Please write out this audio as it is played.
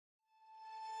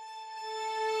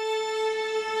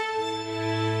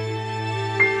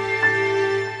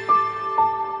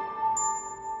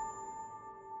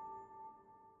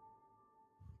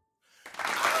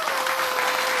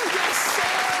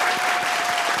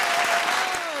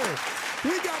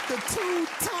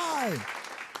two-time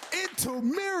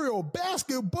intramural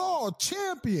basketball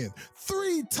champion,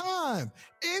 three-time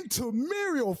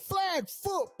intramural flag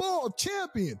football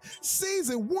champion,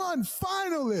 season 1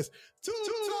 finalist,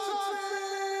 two-time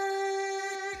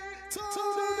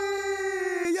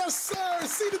Tony. Yes, sir.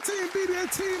 See the team, be the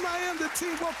team. I am the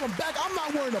team. Welcome back. I'm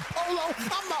not wearing a polo.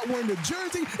 I'm not wearing the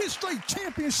jersey. It's straight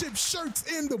championship shirts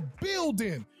in the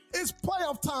building. It's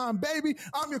playoff time, baby.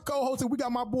 I'm your co-host, and we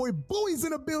got my boy Bowie's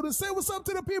in the building. Say what's up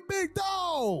to the people, big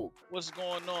dog. What's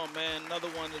going on, man? Another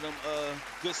one of them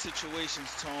good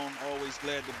situations, Tone. Always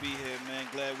glad to be here, man.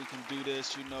 Glad we can do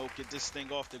this, get this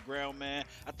thing off the ground, man.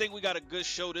 I think we got a good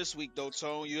show this week, though,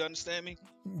 Tone. You understand me?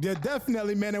 Yeah,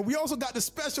 definitely, man. And we also got the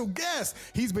special guest.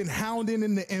 He's been hounding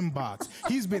in the inbox.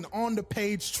 He's been on the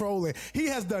page trolling. He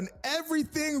has done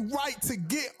everything right to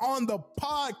get on the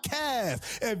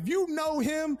podcast. If you know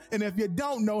him, and if you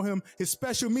don't know him, his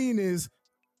special meaning is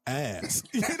ass.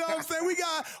 You know what I'm saying? We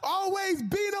got always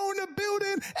Bino in the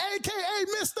building, a.k.a.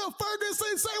 Mr.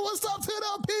 Ferguson. Say what's up to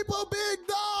the people, big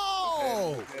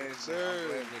dog. Okay, sir.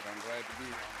 I'm glad to be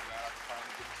here. I'm glad I can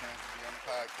finally get a chance to be on the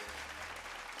podcast.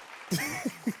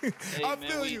 Hey, I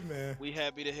man, feel you, man. We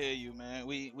happy to hear you, man.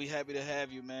 We happy to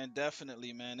have you, man.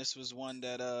 Definitely, man. This was one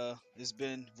that has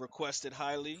been requested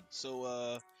highly.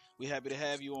 So we happy to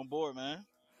have you on board, man.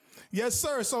 Yes,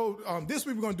 sir. So this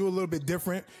week we're going to do a little bit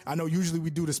different. I know usually we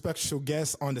do the special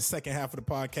guests on the second half of the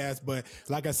podcast, but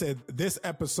like I said, this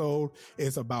episode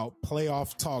is about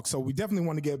playoff talk. So we definitely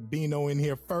want to get Bino in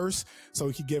here first so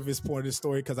he can give his point of the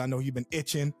story, because I know he's been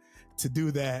itching to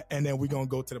do that. And then we're going to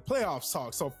go to the playoffs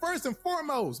talk. So first and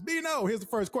foremost, Bino, here's the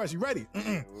first question. You ready?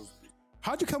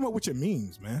 How'd you come up with your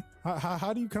memes, man?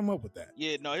 How do you come up with that?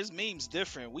 Yeah, no, his meme's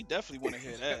different. We definitely want to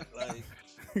hear that. Like,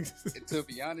 To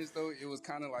be honest, though, it was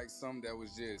kind of like something that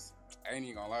was just, I ain't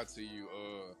even gonna lie to you.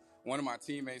 One of my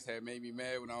teammates had made me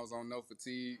mad when I was on No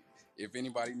Fatigue. If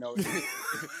anybody knows,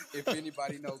 if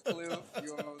anybody knows Cliff, you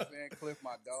know what I'm saying? Cliff,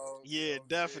 my dog. yeah, you know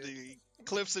definitely.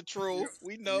 Cliff's a troll.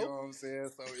 We know. You know what I'm saying?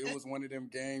 So it was one of them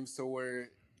games to where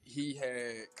he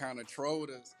had kind of trolled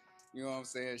us. You know what I'm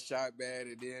saying? Shot bad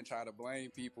and then try to blame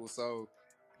people. So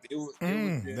it was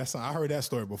just, I heard that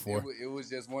story before. It was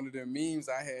just one of the memes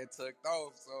I had tucked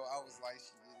off. So I was like,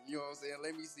 you know what I'm saying?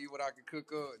 Let me see what I could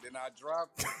cook up. Then I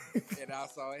dropped it, and I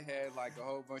saw it had like a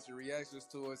whole bunch of reactions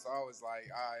to it. So I was like,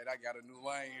 all right, I got a new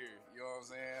lane here. You know what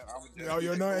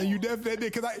I'm saying? And you definitely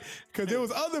did, because there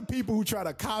was other people who try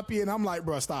to copy it, and I'm like,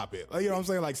 bro, stop it. Like, you know what I'm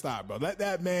saying? Like, stop, bro. Let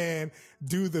that man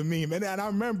do the meme. And I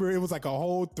remember it was like a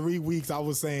whole 3 weeks I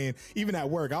was saying, even at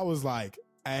work, I was like,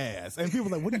 ass. And people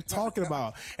were like, what are you talking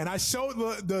about? And I showed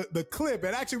the clip,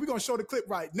 and actually we're going to show the clip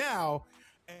right now.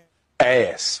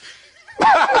 Ass.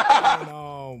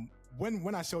 And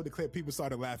when I showed the clip, people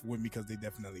started laughing with me because they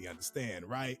definitely understand,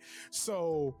 right?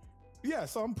 So yeah,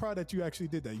 so I'm proud that you actually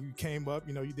did that. You came up,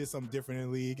 you did something different in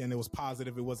the league, and it was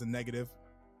positive. It wasn't negative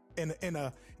in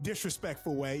a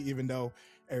disrespectful way, even though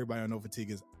everybody on No Fatigue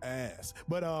is ass.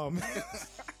 But I'm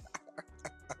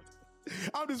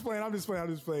just playing.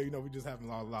 We just having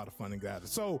a lot of fun and glad.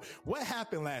 So what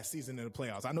happened last season in the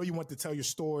playoffs? I know you want to tell your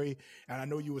story, and I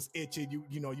know you was itching.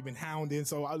 You've been hounding.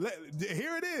 So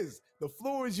here it is. The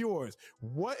floor is yours.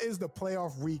 What is the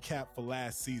playoff recap for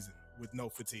last season with No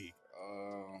Fatigue?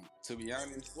 To be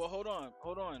honest, Well, hold on.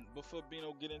 Before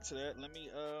Bino get into that, let me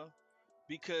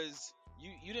because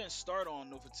you didn't start on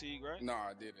No Fatigue, right? no,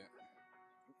 I didn't.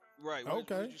 Right. Where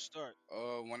did you start?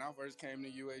 When I first came to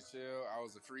UHL, I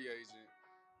was a free agent,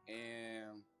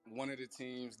 and one of the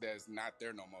teams that's not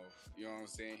there no more. You know what I'm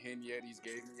saying? Hen Yetis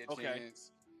gave me a chance,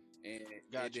 and it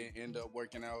didn't end up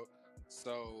working out.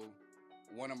 So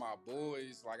one of my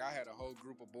boys, like I had a whole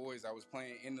group of boys I was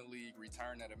playing in the league,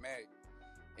 returned at a MAC,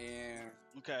 and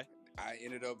I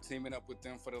ended up teaming up with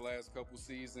them for the last couple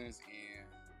seasons, and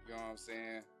you know what I'm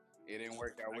saying? It didn't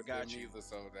work out with them either,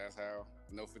 so that's how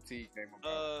No Fatigue came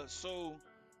about.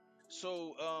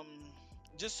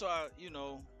 Just so I,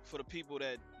 for the people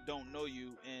that don't know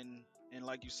you and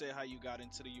like you said, how you got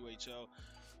into the UHL,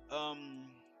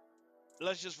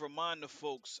 let's just remind the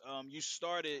folks, you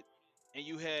started and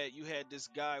you had this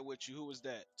guy with you. Who was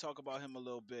that? Talk about him a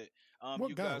little bit.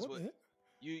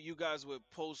 You guys would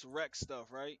post rec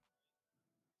stuff, right?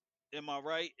 Am I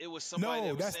right? It was somebody.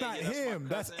 No, that's not him.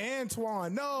 That's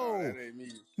Antoine. No, that ain't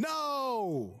me.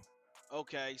 No.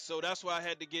 Okay, so that's why I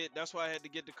had to get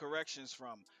the corrections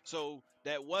from. So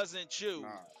that wasn't you.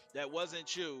 Nah. That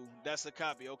wasn't you. That's a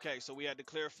copy. Okay, so we had to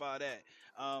clarify that.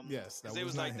 Yes, that they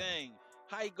was not like, him. dang,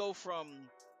 how you go from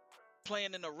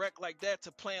playing in a rec like that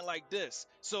to playing like this.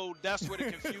 So that's where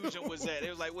the confusion was at. It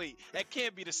was like, wait, that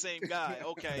can't be the same guy.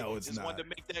 Okay, No, it's just not. wanted to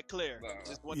make that clear.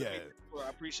 Just wanted to make that clear. I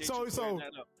appreciate you clearing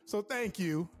that up. So thank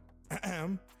you.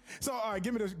 So all right,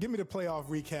 give me the playoff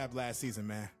recap last season,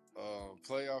 man.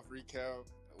 Playoff recap.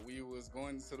 We was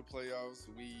going into the playoffs.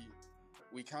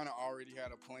 We kind of already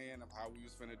had a plan of how we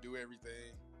was finna do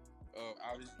everything.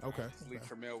 Obviously,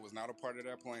 Tremel was not a part of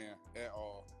that plan at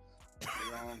all. You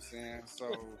know what I'm saying?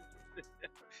 So,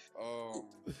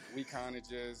 we kind of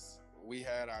we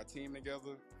had our team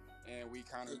together, and we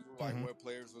kind of knew like what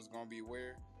players was gonna be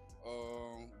where.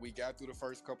 We got through the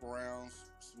first couple rounds,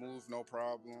 smooth, no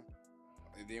problem.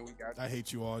 And then we got. I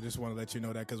hate you all. Just want to let you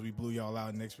know that because we blew y'all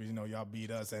out. Next week, y'all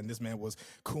beat us, and this man was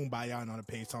kumbaya on the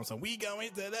page. So we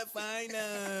going to the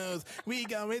finals. We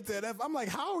going to the. I'm like,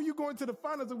 how are you going to the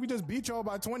finals if we just beat y'all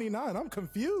by 29? I'm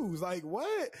confused. Like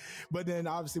what? But then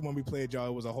obviously when we played y'all,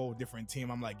 it was a whole different team.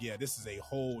 I'm like, yeah, this is a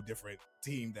whole different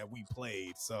team that we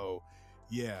played. So.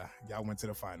 Yeah, y'all went to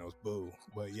the finals. Boo.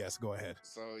 But yes, go ahead.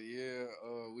 So yeah,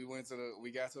 we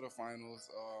got to the finals.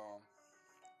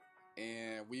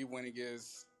 And we went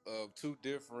against two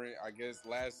different. I guess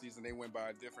last season they went by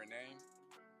a different name.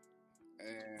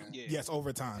 And yes,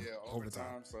 overtime. Yeah,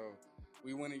 overtime. So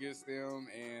we went against them,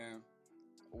 and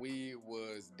we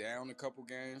was down a couple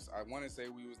games. I want to say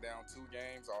we was down 2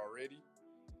 games already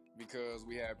because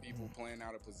we had people playing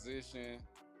out of position.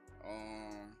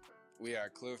 We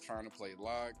had Cliff trying to play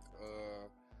lock.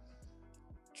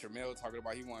 Tremel talking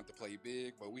about he wanted to play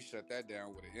big, but we shut that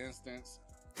down with an instance.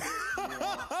 You know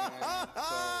what I'm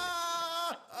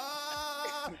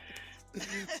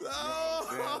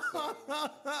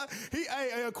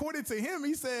saying? According to him,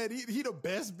 he said he the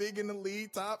best big in the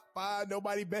league, top 5,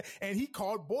 nobody bet, and he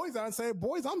called boys out and said,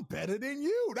 "Boys, I'm better than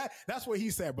you." That's what he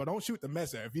said. But don't shoot the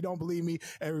messenger. If you don't believe me,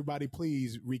 everybody,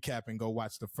 please recap and go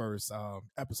watch the first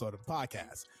episode of the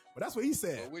podcast. But that's what he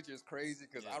said. But which is crazy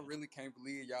because I really can't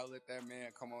believe y'all let that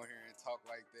man come on here and talk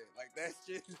like that. Like that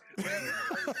shit.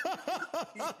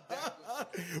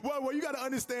 Well, you got to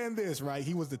understand this, right?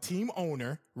 He was the team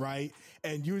owner, right?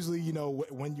 And usually,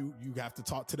 when you have to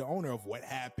talk to the owner of what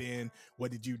happened,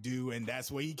 what did you do, and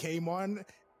that's what he came on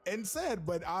and said.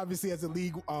 But obviously, as the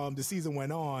league, the season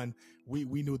went on, we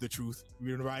knew the truth,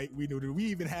 right? We knew that. We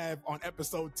even have on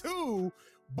episode 2.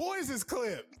 Boys'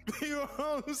 clip, you know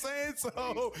what I'm saying?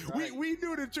 So we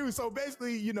knew the truth. So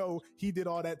basically, he did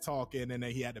all that talking and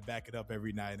then he had to back it up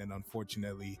every night. And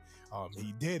unfortunately,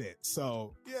 he didn't.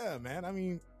 So yeah, man, I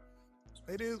mean,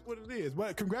 it is what it is.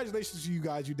 But congratulations to you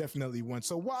guys. You definitely won.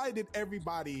 So why did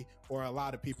everybody or a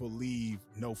lot of people leave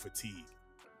No Fatigue?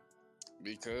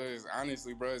 Because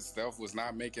honestly, bro, stuff was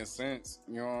not making sense.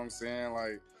 You know what I'm saying?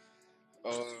 Like,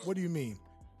 what do you mean?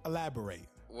 Elaborate.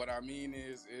 What I mean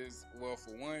is well,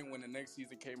 for one, when the next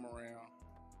season came around,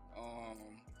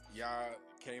 y'all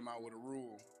came out with a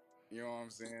rule. You know what I'm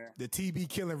saying? The TB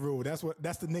killing rule. That's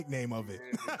the nickname of it.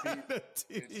 Yeah, the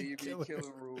TB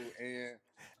killing rule.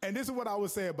 And this is what I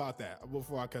would say about that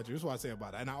before I cut you. This is what I say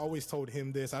about it. And I always told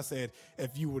him this. I said,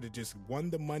 if you would have just won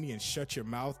the money and shut your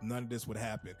mouth, none of this would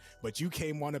happen. But you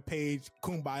came on the page,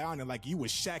 kumbaya, and like you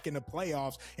was Shaq in the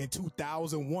playoffs in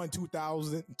 2001,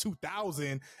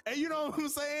 2000. And you know what I'm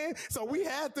saying? So we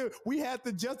had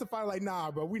to justify like,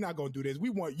 nah, bro, we're not going to do this. We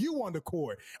want you on the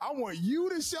court. I want you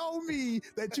to show me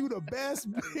that you the best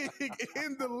big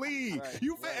in the league. Right,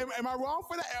 am I wrong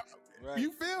for that? Right.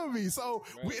 You feel me? So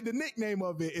the nickname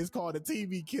of it is called the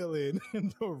TV killing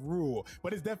the rule,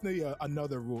 but it's definitely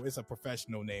another rule. It's a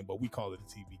professional name, but we call it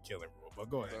the TV killing rule. But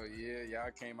go ahead. So yeah,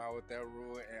 y'all came out with that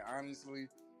rule, and honestly,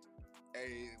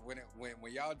 hey, when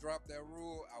y'all dropped that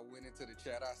rule, I went into the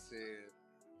chat. I said,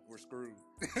 "We're screwed."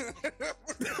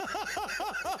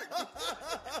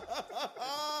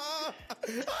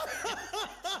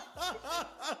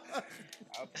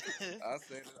 I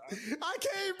said it. I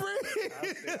can't breathe. I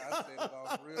said it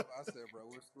off rip. I said, bro,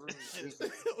 we're screwed.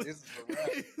 This is a wrap.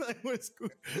 Like, we're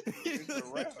screwed. It's a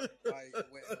wrap. Like,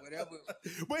 whatever.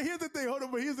 But here's the thing. Hold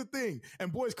on. But here's the thing.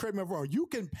 And boys, correct me if I'm wrong. You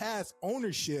can pass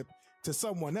ownership to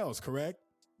someone else, correct?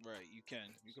 Right. You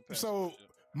can pass. So ownership.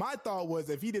 My thought was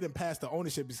if he didn't pass the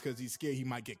ownership, it's because he's scared he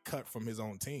might get cut from his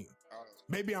own team.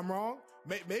 Maybe I'm wrong.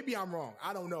 Maybe I'm wrong.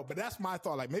 I don't know. But that's my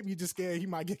thought. Like maybe he's just scared he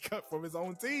might get cut from his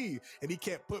own team and he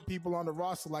can't put people on the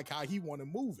roster like how he want to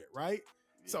move it. Right.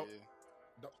 Yeah. So,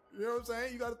 you know what I'm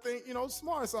saying? You got to think,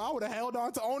 smart. So I would have held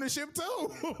on to ownership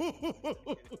too. Man.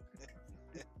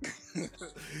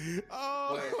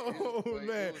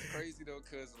 It was crazy though.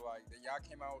 Cause like y'all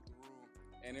came out with the rule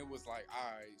and it was like,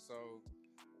 all right, so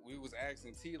we was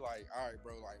asking T like, all right,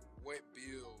 bro, like what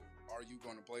build are you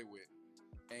going to play with?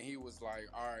 And he was like,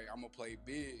 all right, I'm going to play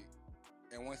big.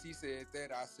 And once he said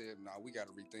that, I said, "Nah, we got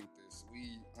to rethink this.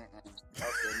 I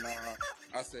said,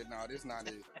 "Nah." I said, "Nah, this not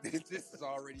it. This is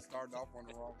already starting off on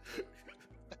the wrong foot."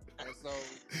 And so,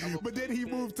 but then he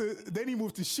moved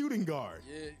to shooting guard.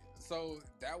 Yeah. So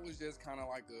that was just kind of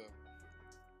like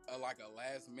a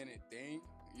last minute thing.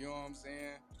 You know what I'm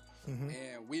saying? Mm-hmm.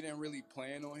 And we didn't really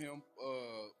plan on him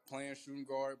playing shooting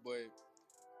guard, but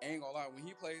ain't gonna lie, when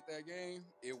he played that game,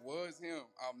 it was him.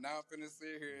 I'm not finna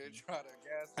sit here and try to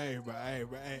gas him.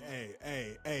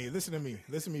 Hey, listen to me.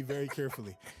 Listen to me very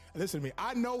carefully. Listen to me.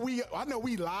 I know we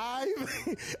live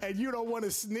and you don't want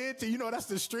to snitch, and you know that's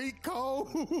the street code.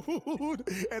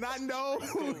 And I know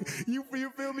you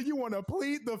feel me, you want to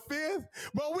plead the fifth,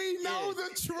 but we know the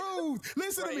truth.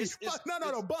 Listen to me.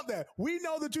 No, bump that. We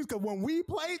know the truth, because when we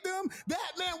played them,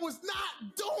 that man was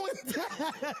not doing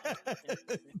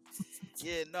that.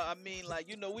 Yeah, no, I mean, like,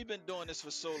 you know, we've been doing this for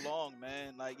so long,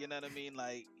 man. Like, you know what I mean?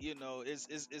 Like, you know,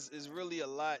 it's really a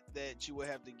lot that you would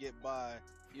have to get by,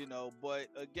 you know. But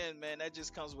again, man, that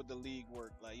just comes with the league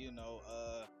work. Like, you know,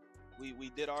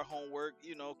 we did our homework,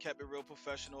 you know, kept it real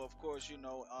professional, of course, you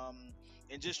know,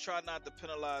 and just try not to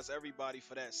penalize everybody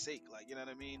for that sake. Like, you know what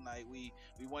I mean? Like, we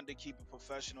wanted to keep it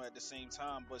professional at the same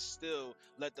time, but still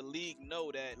let the league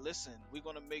know that, listen, we're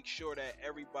going to make sure that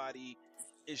everybody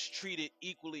is treated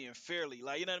equally and fairly.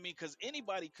 Like, you know what I mean? Because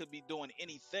anybody could be doing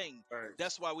anything. Right.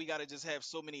 That's why we got to just have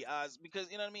so many eyes,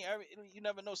 because, you know what I mean? You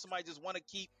never know, somebody just want to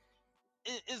keep,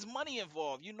 is money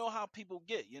involved. You know how people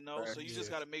get, you know? Right. So you just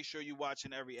got to make sure you're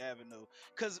watching every avenue.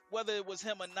 Because whether it was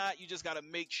him or not, you just got to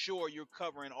make sure you're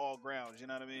covering all grounds. You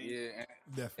know what I mean? Yeah,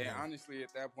 definitely. And honestly,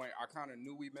 at that point, I kind of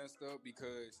knew we messed up,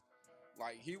 because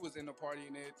like, he was in the party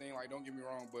and everything. Like, don't get me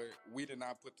wrong, but we did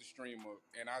not put the stream up,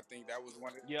 and I think that was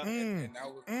one of and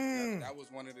that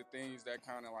was one of the things that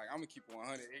kind of, like, I'm gonna keep it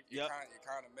 100. It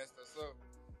kind of messed us up,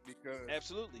 because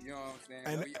absolutely, you know what I'm saying.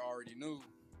 And we already knew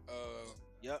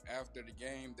after the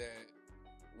game that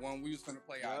when we was gonna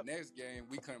play our next game,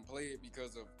 we couldn't play it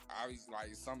because of obviously,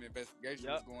 like, some investigation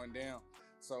was going down.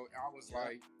 So I was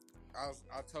like,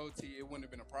 I told T it wouldn't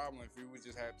have been a problem if we would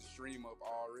just had the stream up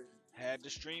already. Had the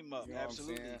stream up, you know,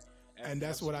 absolutely. And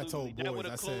that's what I told boys.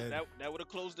 I said that would have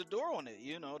closed the door on it,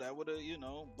 you know. That would have, you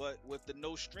know. But with the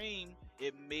no stream,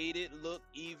 it made it look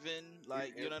even,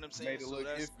 like, you know what I'm saying. Made it look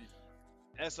iffy.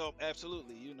 That's all,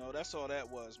 absolutely. You know, that's all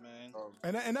that was, man.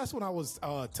 And that's what I was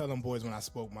telling boys when I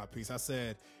spoke my piece. I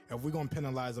said, if we're going to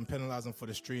penalize them for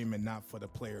the stream and not for the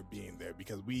player being there,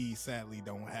 because we sadly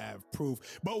don't have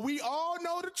proof. But we all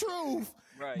know the truth.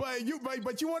 Right.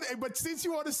 But since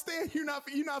you understand, you're not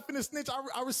finna snitch.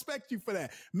 I respect you for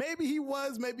that. Maybe he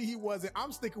was, maybe he wasn't.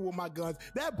 I'm sticking with my guns.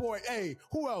 That boy, hey,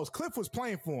 who else? Cliff was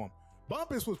playing for him.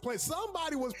 Bumpus was playing.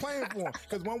 Somebody was playing for him,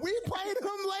 because when we played him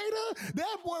later,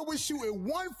 that boy was shooting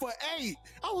 1 for 8.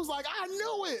 I was like, I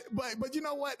knew it, but you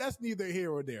know what? That's neither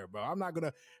here or there, bro. I'm not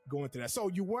gonna go into that. So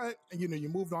you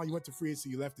moved on. You went to free agency.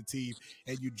 You left the team,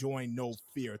 and you joined No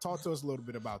Fear. Talk to us a little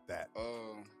bit about that.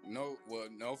 No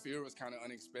Fear was kind of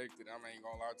unexpected. I ain't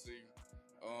gonna lie to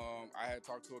you. I had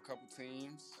talked to a couple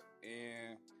teams,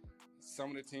 and some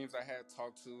of the teams I had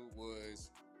talked to was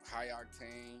High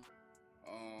Octane.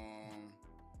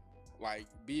 Like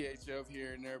BHF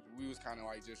here and there, but we was kind of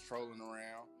like just trolling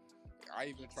around. I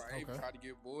even tried to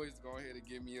get boys to go ahead and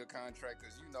give me a contract,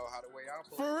 because you know how the way I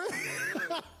play. For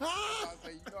real? I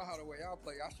say, you know how the way I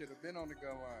play, I should have been on the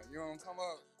gun line. You know what I'm talking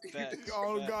about? Facts.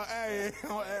 Oh, God. Hey,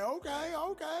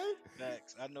 okay.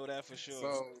 Facts. I know that for sure.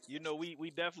 So, you know, we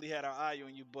definitely had our eye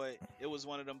on you, but it was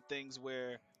one of them things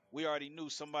where we already knew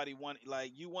somebody wanted,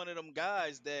 like, you one of them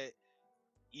guys that,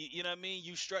 you know what I mean?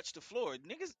 You stretch the floor.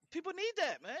 Niggas, people need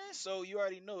that, man. So you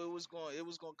already know it was going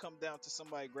to come down to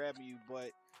somebody grabbing you.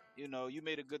 But, you know, you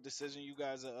made a good decision. You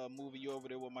guys are moving you over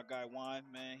there with my guy Juan,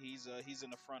 man. He's in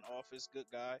the front office, good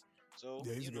guy. So,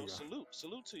 yeah, you know,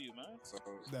 salute to you, man. So,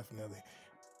 definitely.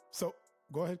 So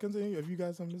go ahead, continue. If you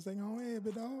got something to say, go ahead,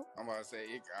 big dog. I'm about to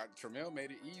say, Tremel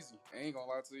made it easy. I ain't gonna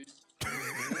lie to you.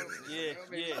 Yeah.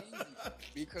 It easy,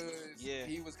 because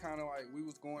he was kind of like, we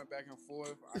was going back and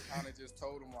forth. I kind of just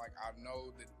told him, like, I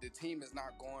know that the team is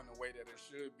not going the way that it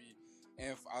should be.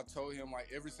 And I told him, like,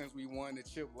 ever since we won the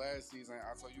chip last season,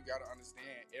 I told you, got to understand,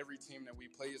 every team that we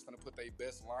play is going to put their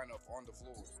best lineup on the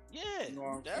floor. Yeah. You know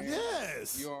what I'm saying?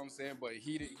 Yes. You know what I'm saying? But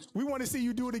we want to see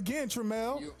you do it again,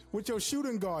 Tremel, with your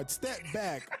shooting guard. Step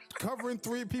back, covering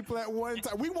 3 people at one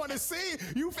time. We want to see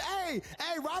you. Hey,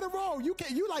 right or wrong, you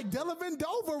like Delavan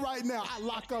Dover right now. I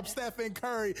lock up Stephen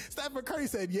Curry. Stephen Curry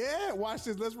said, yeah, watch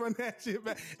this. Let's run that shit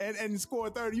back and score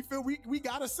 30. You feel we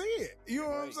got to see it. You know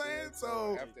what I'm saying? Yeah.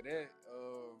 So after that,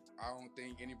 I don't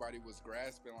think anybody was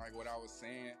grasping like what I was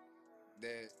saying,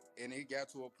 and it got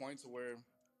to a point to where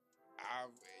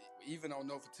even on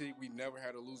No Fatigue, we never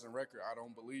had a losing record, I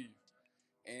don't believe.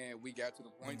 And we got to the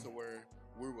point to where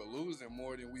we were losing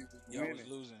more than we was winning. Y'all was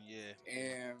losing, yeah.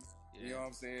 And you know what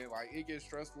I'm saying? Like, it gets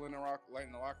stressful in the locker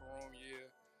room,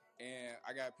 yeah. And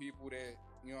I got people that,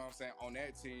 you know what I'm saying, on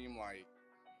that team, like,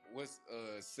 what's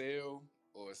Sale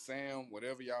or Sam,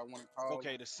 whatever y'all want to call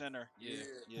Okay, him. the center. Yeah.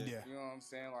 You know what I'm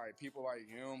saying? Like, people like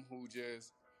him who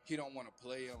just, he don't want to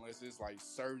play unless it's like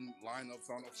certain lineups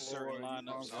on the floor. Certain lineups. You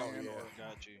know what I'm saying?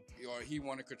 Got you. Or he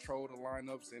want to control the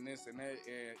lineups and this and that.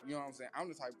 And you know what I'm saying? I'm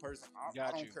the type of person, I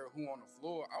don't care who on the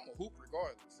floor. I'm a hoop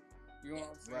regardless. You know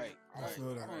what I'm saying? I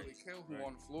don't really care who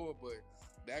on the floor, but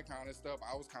that kind of stuff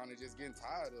I was kind of just getting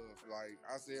tired of. Like,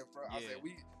 I said,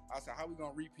 how we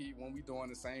gonna repeat when we doing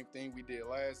the same thing we did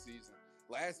last season?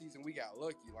 Last season we got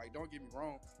lucky. Like, don't get me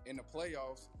wrong, in the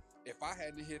playoffs, if I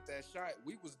hadn't hit that shot,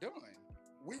 we was done.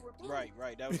 We were through. Right.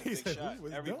 That was a big shot.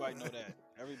 Everybody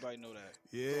know that.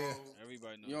 Yeah. So,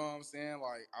 everybody know. You know what I'm saying?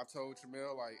 Like, I told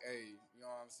Tramel, like, hey, you know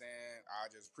what I'm saying? I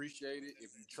just appreciate it.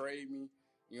 If you trade me,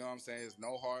 you know what I'm saying? It's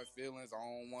no hard feelings. I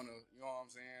don't want to, you know what I'm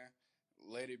saying?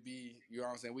 Let it be. You know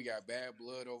what I'm saying? We got bad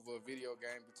blood over a video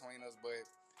game between us, but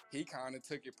he kind of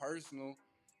took it personal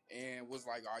and was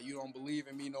like, oh, you don't believe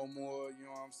in me no more. You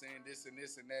know what I'm saying? This and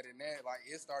this and that and that. Like,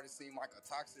 it started to seem like a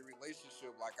toxic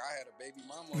relationship. Like, I had a baby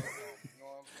mama or something. You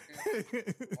know what I'm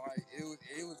saying? Like, it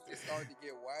started to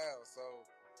get wild. So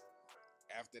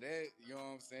after that, you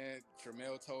know what I'm saying?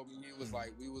 Tramel told me, he was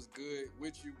like, we was good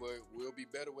with you, but we'll be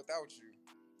better without you.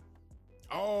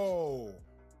 Oh,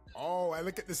 and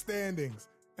look at the standings.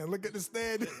 Hey,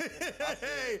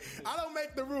 I don't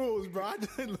make the rules, bro. I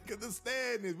just look at the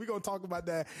standings. We're going to talk about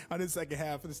that on the second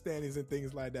half of the standings and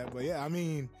things like that. But yeah, I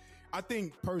mean, I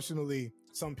think personally,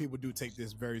 some people do take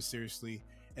this very seriously,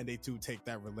 and they do take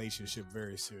that relationship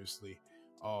very seriously.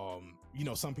 You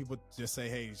know, some people just say,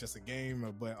 hey, it's just a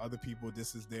game, but other people,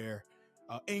 this is their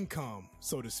income,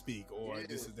 so to speak, or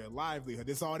this is their livelihood.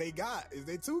 This is all they got is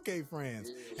their 2K friends.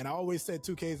 And I always said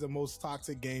 2K is the most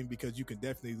toxic game because you can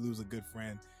definitely lose a good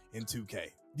friend in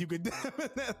 2K. You could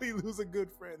definitely lose a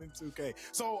good friend in 2K.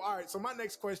 So, all right. So my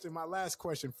last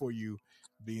question for you,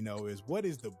 Bino, is what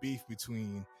is the beef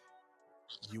between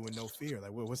you and No Fear?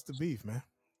 Like, what's the beef, man?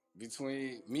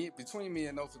 Between me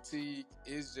and No Fatigue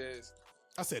is just.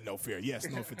 I said No Fear. Yes,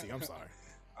 No Fatigue. I'm sorry.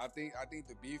 I think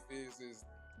the beef is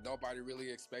nobody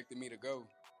really expected me to go.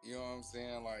 You know what I'm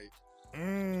saying? Like, you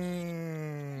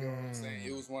know what I'm saying?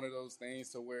 It was one of those things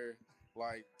to where,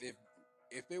 like, if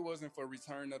it wasn't for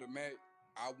Return of the Mac,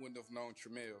 I wouldn't have known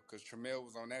Tramel, because Tramel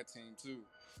was on that team too.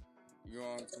 You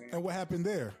know what I'm saying? And what happened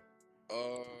there?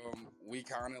 We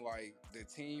kind of like the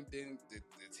team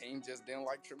just didn't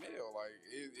like Tramel. Like,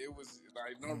 it was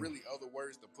like no really other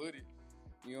words to put it.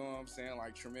 You know what I'm saying?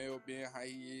 Like, Tramel being how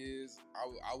he is. I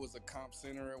was a comp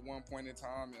center at one point in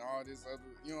time and all this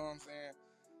other, you know what I'm saying?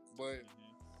 But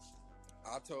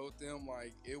I told them,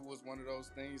 like, it was one of those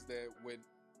things that with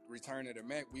Return of the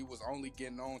Mac, we was only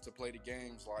getting on to play the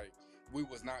games. Like, we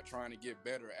was not trying to get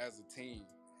better as a team.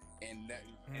 And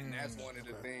that's one of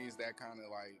the things that kind of,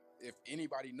 like, if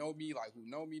anybody know me, like, who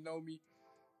know me,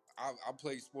 I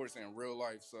play sports in real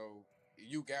life. So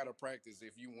you got to practice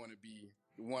if you want to be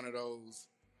one of those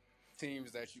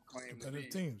teams that you claim to be.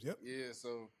 Teams, yep. Yeah,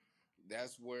 so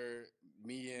that's where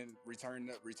me and Return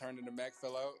to the Mac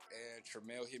fell out, and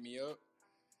Tramel hit me up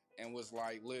and was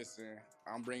like, listen,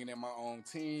 I'm bringing in my own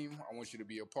team. I want you to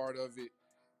be a part of it.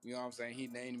 You know what I'm saying? He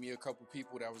named me a couple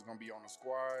people that was going to be on the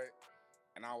squad,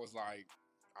 and I was like,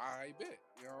 I bet.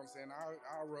 You know what I'm saying?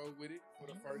 I'll roll with it for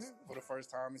the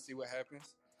first time and see what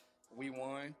happens. We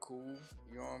won, cool.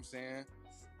 You know what I'm saying?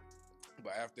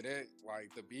 But after that,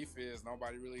 like, the beef is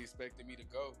nobody really expected me to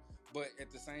go. But at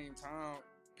the same time,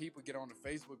 people get on the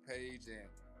Facebook page and,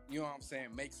 you know what I'm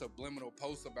saying, make subliminal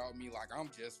posts about me like I'm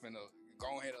just finna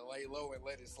go ahead and lay low and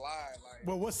let it slide. Like,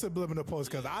 well, what's subliminal posts?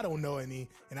 Because I don't know any,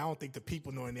 and I don't think the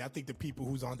people know any. I think the people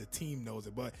who's on the team knows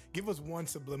it. But give us one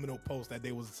subliminal post that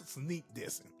they was sneak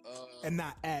dissing and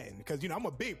not adding. Because, you know, I'm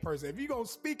a big person. If you gonna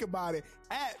speak about it,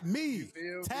 at me,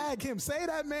 tag him, say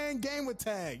that man game with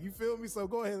tag. You feel me? So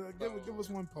go ahead, give us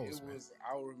one post.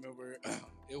 I remember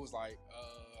it was like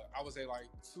I would say like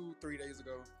 2-3 days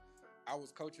ago. I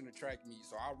was coaching the track meet,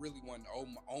 so I really wanted to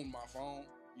own my phone.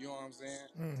 You know what I'm saying?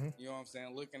 You know what I'm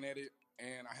saying? Looking at it,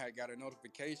 and I had got a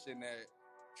notification that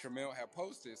Tramel had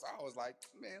posted. So I was like,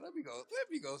 man, let me go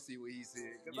see what he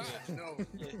said. Because I know.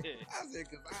 I said,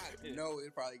 because I know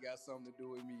it probably got something to do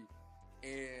with me.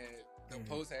 And the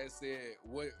post had said,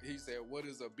 what is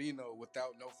a Bino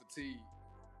without no fatigue?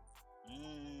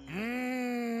 I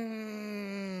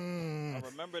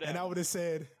remember that. And I would have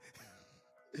said,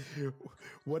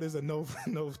 What is a no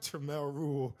Tremel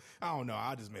rule? I don't know.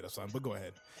 I just made up something, but go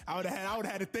ahead. I would have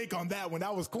had to think on that one.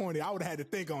 That was corny. I would have had to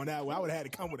think on that one. I would have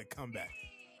had to come with a comeback.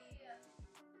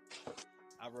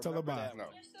 I remember Tell about that no.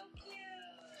 one.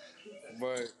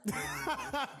 But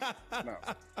no.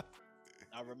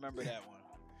 I remember that one.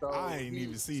 So I ain't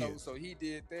even see it. So he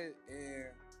did that, and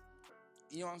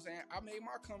you know what I'm saying? I made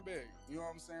my comeback. You know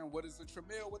what I'm saying? What is a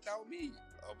Tremel without me?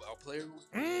 A player who's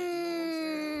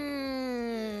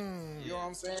you know what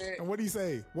I'm saying? And what do you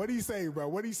say? What do you say, bro?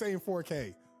 What do you say in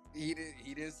 4K? He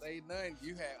didn't say nothing.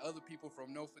 You had other people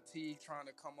from No Fatigue trying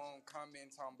to come on,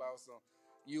 comment, talking about some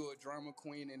you a drama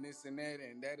queen and this and that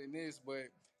and that and this, but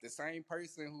the same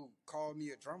person who called me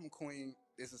a drama queen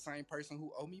is the same person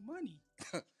who owe me money.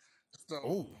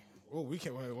 So we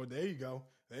can't. Well, there you go.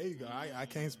 There you go. I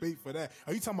can't speak for that.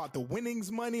 Are you talking about the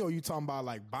winnings money, or are you talking about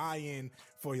like buying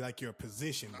for like your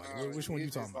position money? Which one are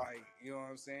you talking about? Like, you know what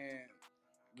I'm saying?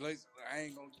 I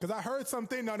ain't gonna. Because I heard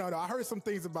something. No. I heard some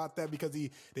things about that because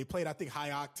they played, I think, High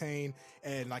Octane,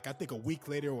 and like I think a week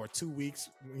later or 2 weeks,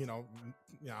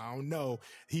 I don't know.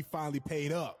 He finally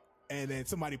paid up, and then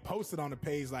somebody posted on the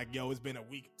page like, "Yo, it's been a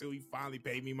week too. He finally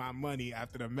paid me my money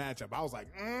after the matchup." I was like,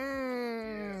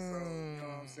 Yeah, so you know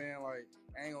what I'm saying? Like,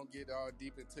 I ain't gonna get all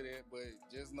deep into that, but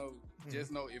just know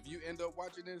if you end up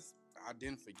watching this, I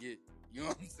didn't forget. You know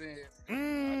what I'm saying?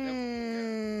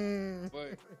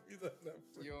 But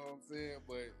you know what I'm saying?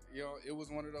 But it was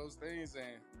one of those things,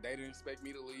 and they didn't expect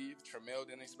me to leave. Tremel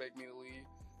didn't expect me to leave.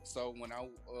 So when I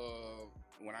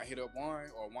hit up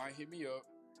Juan, or Juan hit me up,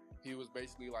 he was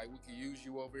basically like, "We could use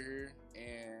you over here."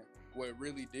 And what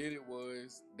really did it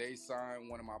was they signed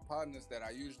one of my partners that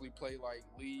I usually play like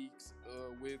leagues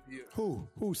with. Who?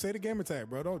 Say the gamer tag,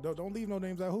 bro. Don't leave no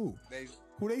names out. Who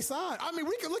they signed? I mean,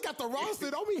 we can look at the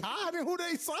roster. Don't be hiding who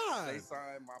they signed. They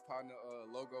signed my partner,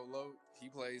 Logo Low. He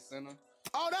plays center.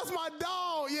 Oh, that's my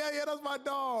dog. Yeah, that's my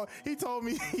dog. He told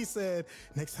me, he said,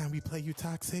 next time we play you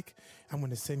Toxic, I'm going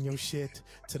to send your shit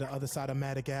to the other side of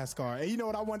Madagascar. And you know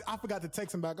what I forgot to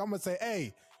text him back. I'm going to say,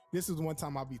 hey, this is one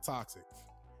time I'll be toxic.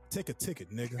 Take a ticket,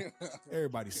 nigga.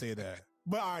 Everybody say that.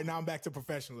 But all right, now I'm back to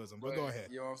professionalism. But go ahead.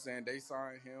 You know what I'm saying? They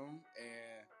signed him,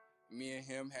 and me and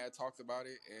him had talked about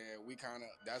it, and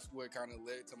that's what kind of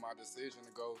led to my decision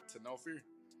to go to No Fear.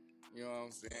 You know what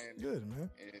I'm saying? Good, man.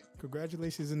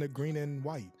 Congratulations in the green and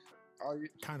white. Oh, yeah.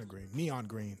 Kind of green. Neon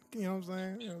green. You know what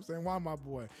I'm saying? Why, my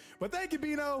boy? But thank you,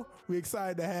 Bino. We're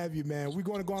excited to have you, man. We're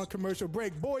going to go on commercial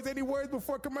break. Boys, any words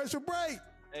before commercial break?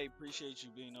 Hey, appreciate you,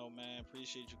 Bino, man.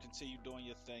 Appreciate you. Continue doing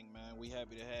your thing, man. We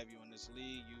happy to have you in this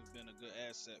league. You've been a good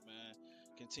asset, man.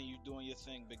 Continue doing your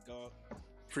thing, big dog.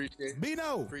 Appreciate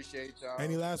Bino. Appreciate y'all.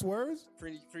 Any last words?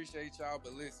 Appreciate y'all,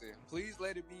 but listen, please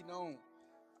let it be known.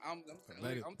 I'm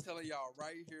telling y'all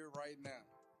right here, right now.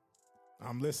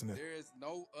 I'm listening. There is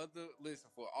no other,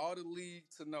 for all the league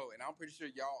to know, and I'm pretty sure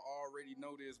y'all already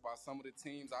know this by some of the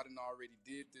teams I done already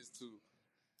did this to.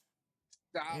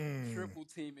 Stop triple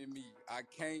teaming me. I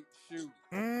can't shoot.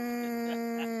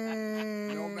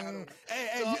 No matter.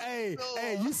 Hey,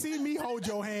 you see me hold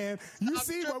your hand. You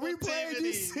see when we played.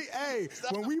 You see,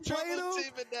 when we played him,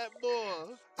 that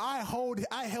boy. I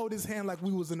held his hand like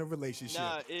we was in a relationship.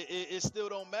 Nah, it still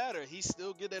don't matter. He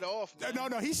still get it off, man.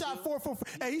 No, he shot 4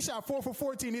 for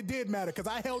 14. It did matter because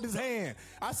I held his hand.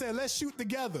 I said, let's shoot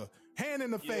together. Hand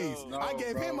in the face. I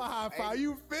gave him a high five.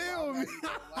 You feel me?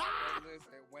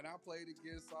 Listen, when I played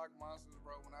against Sock Monsters,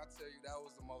 bro, when I tell you that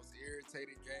was the most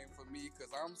irritating game for me,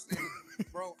 because I'm sitting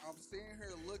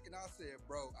here looking. I said,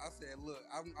 look,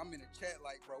 I'm in the chat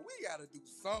like, bro, we got to do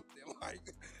something.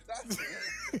 Like, I said,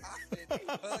 they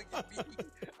hugging me.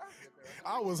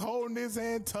 I was holding his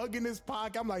hand, tugging his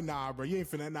pocket. I'm like, nah, bro, you ain't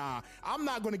finna, nah. I'm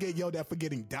not going to get yelled at for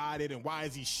getting dotted and why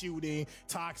is he shooting?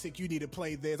 Toxic, you need to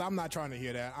play this. I'm not trying to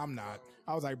hear that. I'm not.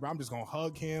 I was like, bro, I'm just going to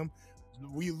hug him.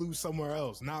 We lose somewhere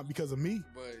else, not because of me.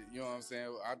 But you know what I'm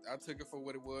saying? I took it for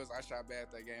what it was. I shot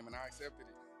bad that game and I accepted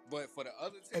it. But for the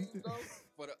other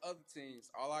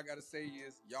teams, all I got to say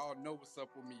is y'all know what's up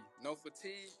with me. No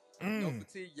fatigue. No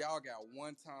fatigue. Y'all got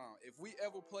one time. If we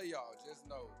ever play y'all, just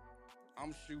know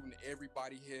I'm shooting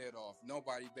everybody head off.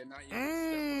 Nobody better not even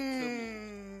step up to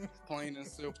me. Plain and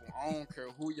simple. I don't care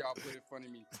who y'all put in front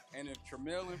of me. And if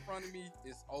Tremel in front of me,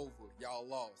 it's over. Y'all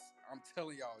lost. I'm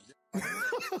telling y'all,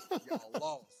 y'all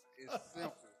lost. It's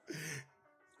simple.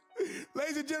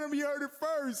 Ladies and gentlemen, you heard it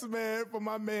first, man, from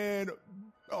my man,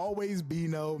 always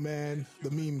Bino, man,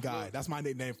 the meme guy. That's my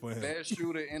nickname for him. Best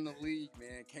shooter in the league,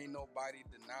 man. Can't nobody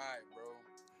deny it, bro.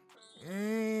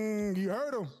 You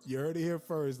heard him. You heard it here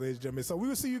first, ladies and gentlemen. So we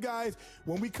will see you guys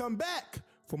when we come back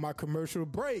for my commercial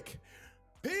break.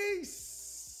 Peace.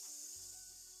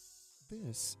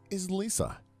 This is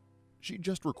Lisa. She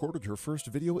just recorded her first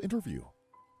video interview.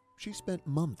 She spent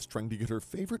months trying to get her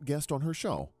favorite guest on her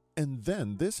show, and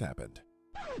then this happened.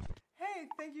 Hey,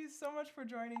 thank you so much for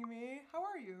joining me. How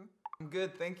are you? I'm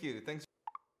good, thank you. Thanks.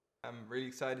 I'm really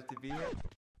excited to be here.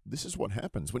 This is what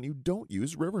happens when you don't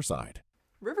use Riverside.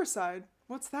 Riverside?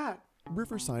 What's that?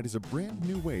 Riverside is a brand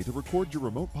new way to record your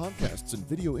remote podcasts and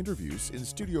video interviews in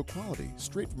studio quality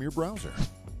straight from your browser.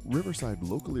 Riverside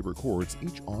locally records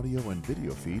each audio and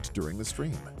video feed during the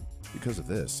stream. Because of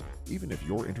this, even if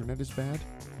your internet is bad,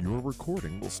 your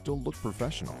recording will still look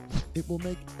professional. It will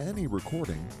make any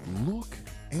recording look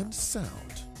and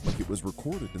sound like it was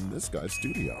recorded in this guy's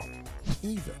studio,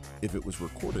 even if it was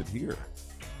recorded here.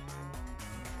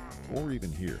 Or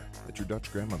even here, at your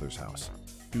Dutch grandmother's house,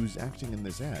 who's acting in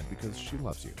this ad because she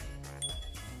loves you.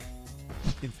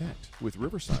 In fact, with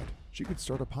Riverside, she could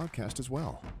start a podcast as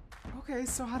well. Okay,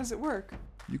 so how does it work?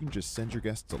 You can just send your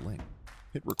guests a link,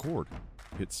 hit record,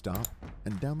 hit stop,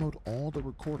 and download all the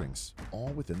recordings, all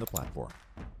within the platform.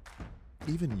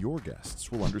 Even your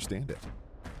guests will understand it.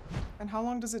 And how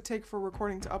long does it take for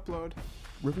recording to upload?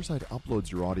 Riverside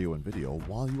uploads your audio and video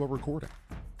while you are recording.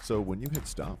 So when you hit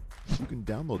stop, you can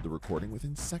download the recording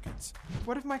within seconds.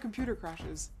 What if my computer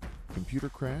crashes? Computer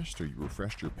crashed or you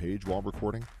refreshed your page while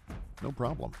recording? No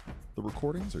problem. The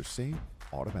recordings are saved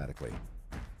automatically.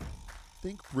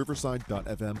 Think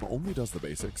Riverside.fm only does the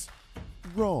basics?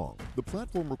 Wrong. The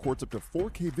platform records up to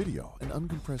 4K video and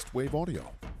uncompressed wave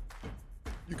audio.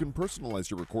 You can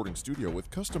personalize your recording studio with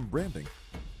custom branding.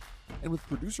 And with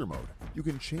producer mode, you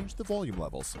can change the volume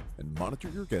levels and monitor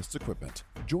your guests' equipment.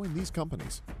 Join these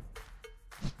companies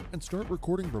and start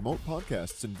recording remote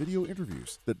podcasts and video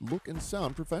interviews that look and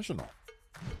sound professional.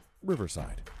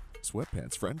 Riverside,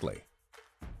 sweatpants friendly.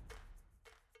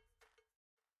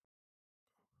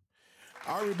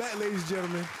 All right, we're back, ladies and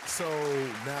gentlemen. So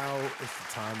now it's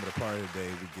the time of the part of the day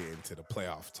we get into the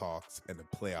playoff talks and the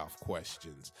playoff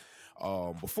questions.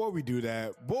 Before we do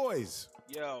that, boys,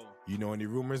 yo, you know any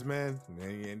rumors, man?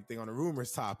 Anything on the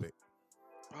rumors topic?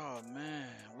 Oh man,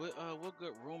 what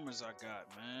good rumors I got,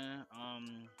 man?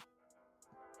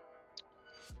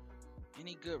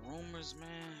 Any good rumors,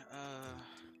 man?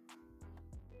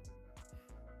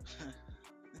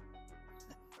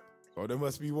 Oh, there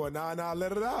must be one. Nah,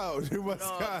 let it out. There must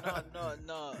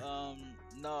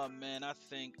No, man. I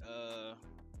think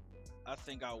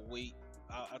I'll wait.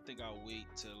 I think I'll wait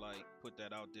to like put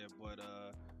that out there. But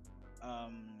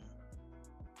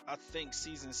I think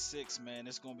season 6, man,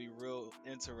 it's gonna be real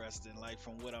interesting. Like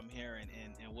from what I'm hearing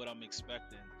and what I'm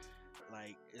expecting,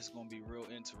 like it's gonna be real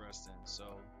interesting.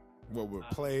 So, what with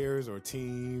players or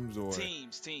teams or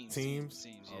teams? Yeah.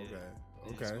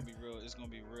 Okay. It's gonna be real. It's gonna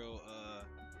be real.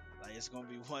 Like it's gonna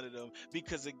be one of them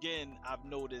because again, I've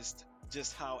noticed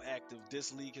just how active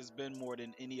this league has been more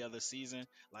than any other season.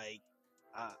 Like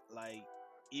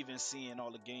even seeing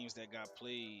all the games that got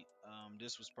played,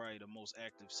 this was probably the most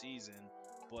active season.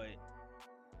 But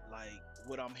like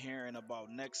what I'm hearing about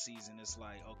next season is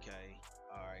like, okay,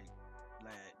 all right,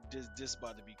 like this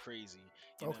about to be crazy.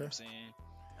 You know what I'm saying?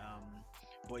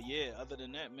 But yeah, other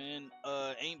than that, man,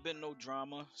 ain't been no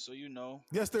drama, so you know.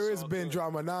 Yes, there has been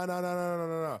drama.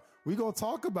 No. We gonna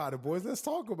talk about it, boys. Let's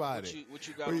talk about it. What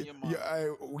you got on your mind?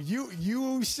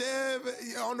 You Chev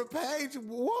on the page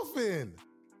woofing.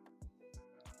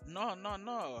 No.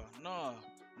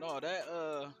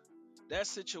 That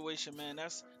situation, man.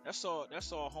 That's all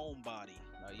homebody.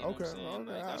 Like, you know what I'm saying?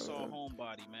 Like, that's all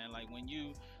homebody, man. Like when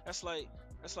you, that's like.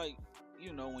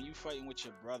 You know, when you fighting with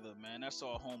your brother, man, that's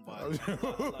all homebody.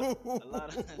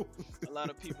 A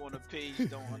lot of people on the page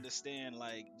don't understand,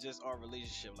 like, just our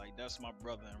relationship. Like, that's my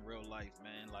brother in real life,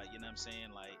 man. Like, you know what I'm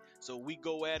saying? Like, so we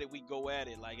go at it.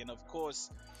 Like, and of course,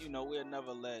 you know, we'll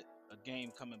never let a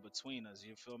game come in between us.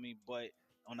 You feel me? But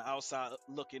on the outside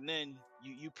looking in,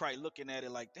 you probably looking at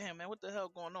it like, damn, man, what the hell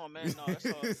going on, man? No,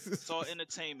 it's all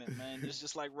entertainment, man. It's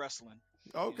just like wrestling.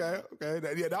 Okay.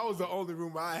 That was the only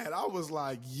rumor I had. I was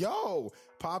like, yo,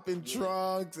 popping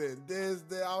trunks and this.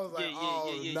 I was like,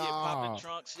 nah. Popping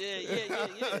trunks. Yeah.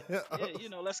 You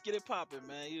know, let's get it popping,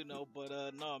 man. You know, but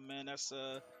no, man, that's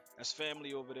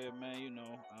family over there, man. You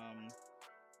know,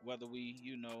 whether we,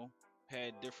 you know,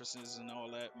 had differences and all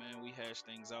that, man, we hash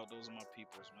things out. Those are my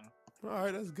peoples, man. All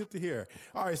right, that's good to hear.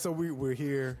 All right, so we're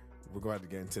here. We're going to have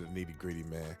to get into the nitty gritty,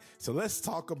 man. So let's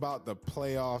talk about the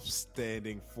playoff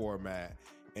standing format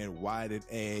and why did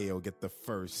AAO get the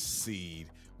first seed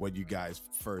when you guys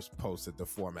first posted the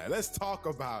format? Let's talk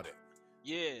about it.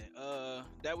 Yeah,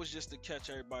 that was just to catch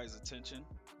everybody's attention.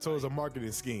 So it was a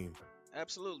marketing scheme.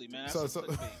 absolutely, man. That's some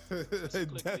clickbait. That's some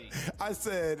clickbait. I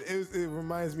said it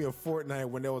reminds me of Fortnite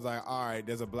when there was like, all right,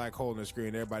 there's a black hole in the screen.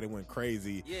 Everybody went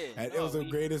crazy. Yeah, and it was the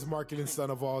greatest marketing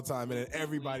stunt of all time, and then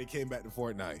everybody came back to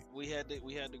Fortnite. We had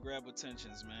to grab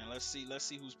attentions, man. Let's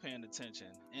see who's paying attention,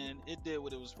 and it did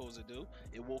what it was supposed to do.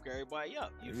 It woke everybody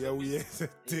up. We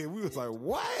did. We was like,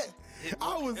 what?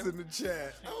 I was in the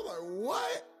chat. I was like,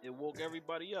 what? It woke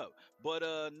everybody up. But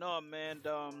no, man.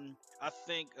 I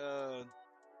think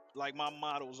like my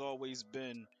motto's always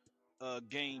been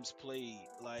games played.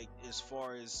 Like as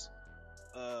far as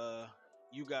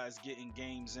you guys getting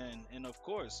games in, and of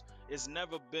course, it's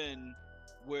never been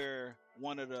where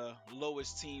one of the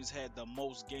lowest teams had the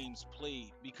most games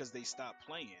played because they stopped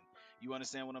playing. You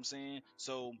understand what I'm saying?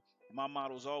 So my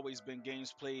model's always been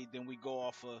games played, then we go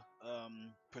off of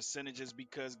percentages,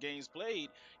 because games played,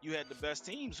 you had the best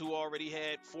teams who already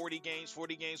had 40 games.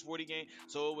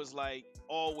 So it was like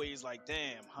always like,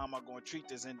 damn, how am I going to treat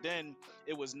this? And then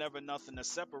it was never nothing to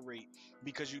separate,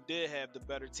 because you did have the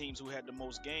better teams who had the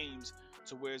most games,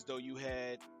 to where as though you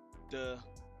had the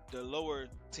lower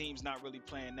teams not really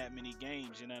playing that many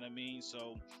games, you know what I mean?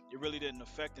 So it really didn't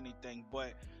affect anything.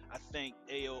 But I think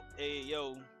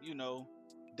AAO, you know,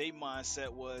 their mindset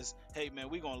was, hey man,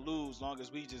 we gonna lose long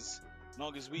as we just.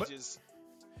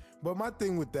 But my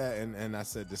thing with that, and I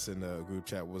said this in the group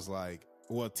chat, was like,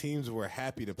 well, teams were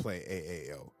happy to play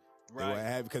AAO. Right. They were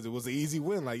happy because it was an easy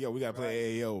win. Like, yo, we gotta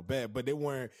play AAO, bet. But they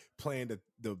weren't playing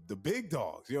the big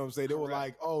dogs. You know what I'm saying? They were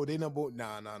like, oh, they number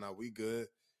nah, we good.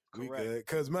 We good.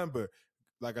 Because remember,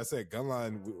 like I said,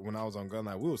 Gunline, when I was on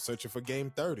Gunline, we were searching for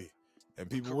game 30 and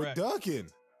people were ducking.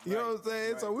 You know what I'm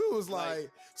saying? So we was like,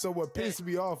 so what pissed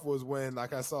me off was when,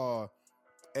 like, I saw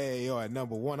AAO at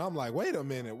number 1. I'm like, wait a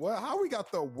minute, what? How we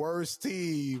got the worst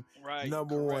team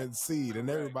number 1 seed? And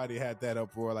everybody had that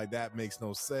uproar. Like, that makes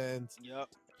no sense. Yep.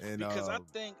 And because I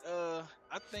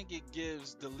think it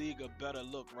gives the league a better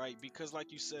look, right? Because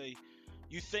like you say,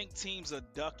 you think teams are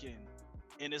ducking,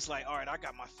 and it's like, all right, I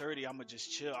got my 30, I'm gonna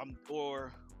just chill.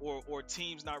 Or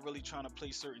teams not really trying to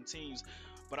play certain teams.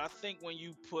 But I think when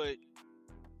you put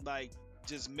like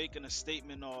just making a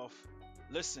statement off,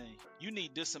 listen, you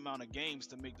need this amount of games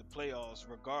to make the playoffs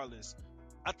regardless.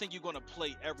 I think you're gonna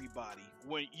play everybody.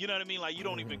 When you know what I mean? Like you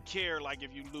don't even care like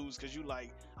if you lose, because you like,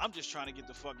 I'm just trying to get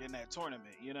the fuck in that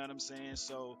tournament. You know what I'm saying?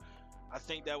 So I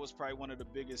think that was probably one of the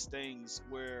biggest things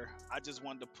where I just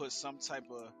wanted to put some type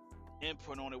of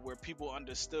input on it where people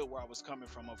understood where I was coming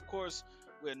from. Of course,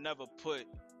 we'll never put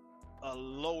a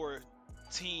lower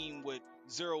team with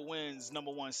 0 wins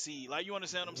number 1 seed. Like, you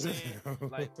understand what I'm saying?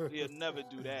 Like, we'll never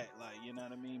do that. Like, you know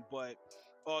what I mean? But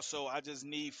also, I just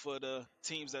need for the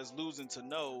teams that's losing to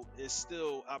know it's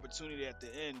still opportunity at the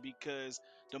end, because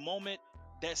the moment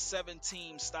that 7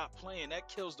 teams stop playing, that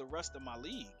kills the rest of my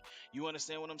league. You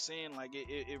understand what I'm saying? Like,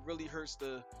 it really hurts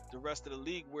the rest of the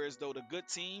league, whereas though the good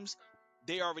teams,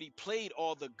 they already played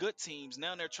all the good teams.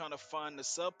 Now they're trying to find the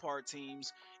subpar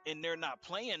teams, and they're not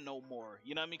playing no more.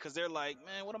 You know what I mean? Because they're like,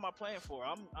 man, what am I playing for?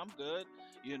 I'm good.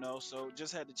 You know, so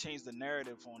just had to change the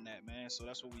narrative on that, man. So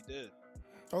that's what we did.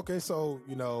 Okay, so,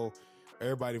 you know,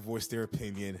 everybody voiced their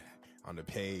opinion on the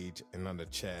page and on the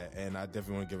chat, and I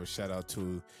definitely want to give a shout out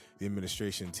to the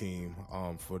administration team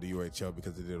for the UHL,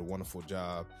 because they did a wonderful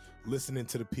job listening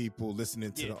to the people,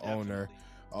 listening to the owner,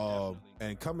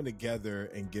 and coming together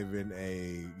and giving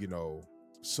a, you know,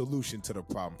 solution to the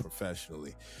problem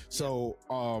professionally. So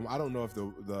I don't know if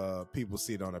the people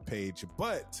see it on the page,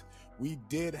 but we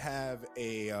did have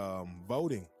a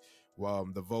voting.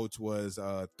 The votes was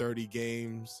 30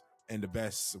 games and the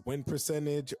best win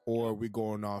percentage, or we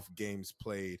going off games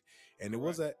played. And it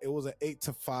was an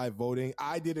 8-5 voting.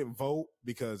 I didn't vote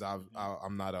because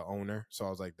I'm not an owner, so I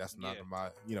was like, that's none of my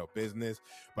business.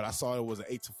 But I saw it was an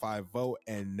 8-5 vote,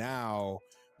 and now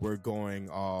we're going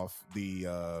off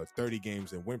the 30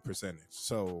 games and win percentage.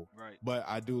 So, but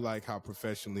I do like how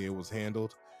professionally it was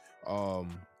handled,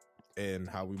 and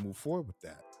how we move forward with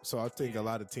that. So I think a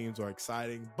lot of teams are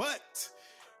exciting, but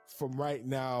from right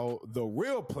now, the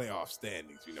real playoff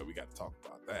standings, we got to talk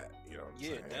about that. You know what I'm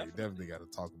saying? We definitely got to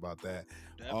talk about that.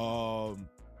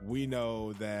 We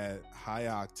know that High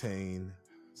Octane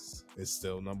is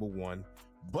still number 1,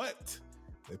 but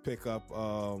they pick up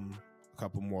a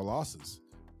couple more losses.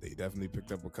 They definitely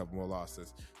picked up a couple more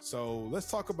losses. So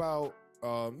let's talk about,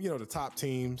 the top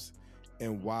teams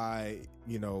and why,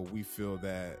 we feel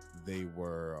that they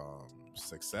were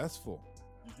successful.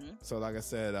 So like I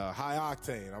said, High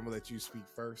Octane, I'm gonna let you speak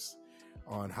first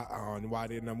on why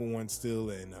they're number 1 still,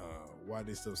 and why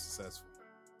they're still successful.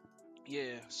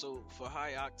 Yeah, so for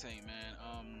High Octane, man,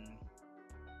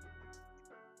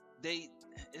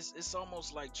 it's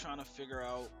almost like trying to figure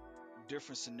out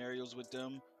different scenarios with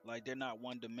them. Like they're not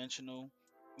one dimensional,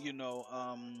 you know.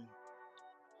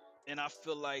 And I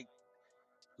feel like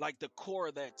the core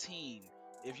of that team.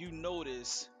 If you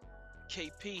notice,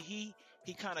 KP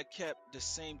he kind of kept the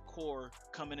same core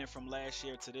coming in from last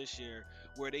year to this year,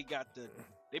 where they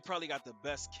probably got the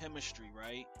best chemistry,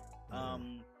 right?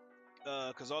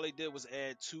 Because all they did was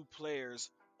add 2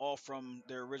 players, all from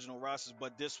their original rosters,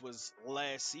 but this was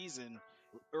last season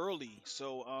early,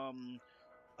 so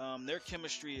their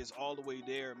chemistry is all the way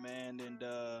there, man, and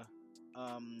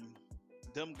um,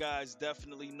 them guys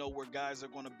definitely know where guys are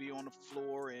going to be on the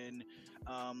floor and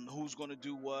who's going to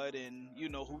do what, and you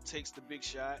know who takes the big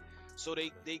shot. So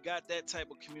they got that type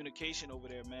of communication over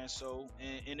there, man. So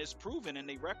and it's proven in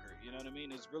their record. You know what I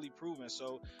mean? It's really proven.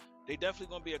 So they definitely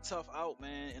going to be a tough out,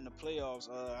 man, in the playoffs.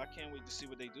 I can't wait to see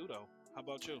what they do, though. How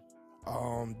about you?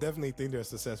 Definitely think they're a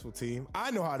successful team.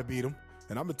 I know how to beat them,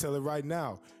 and I'm gonna tell it right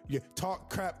now. You talk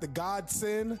crap to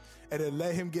Godson, and then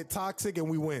let him get toxic, and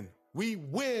we win. We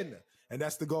win, and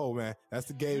that's the goal, man. That's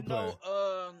the game plan.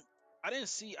 I didn't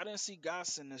see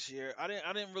Godson this year. I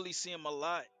didn't really see him a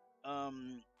lot.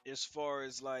 As far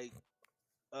as like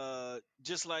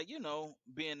just like, you know,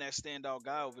 being that standout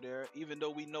guy over there, even though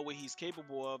we know what he's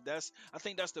capable of. I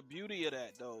think that's the beauty of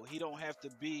that, though. He don't have to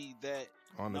be that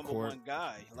on the number court. one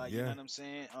guy, like, you know what I'm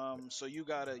saying. So you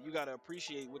gotta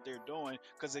appreciate what they're doing,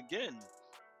 because again,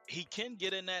 he can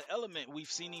get in that element.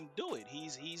 We've seen him do it.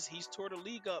 He's tore the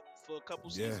league up for a couple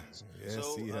seasons. Yes,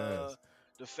 So he has.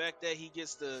 the fact that he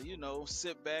gets to, you know,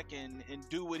 sit back and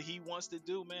do what he wants to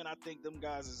do, man, I think them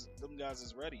guys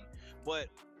is ready. But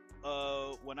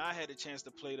when I had a chance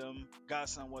to play them,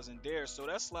 Godson wasn't there. So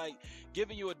that's like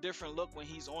giving you a different look when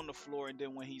he's on the floor and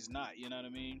then when he's not. You know what I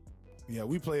mean? Yeah,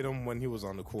 we played him when he was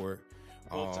on the court.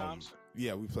 Both times?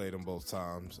 Yeah, we played him both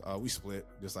times. We split,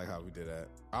 just like how we did that.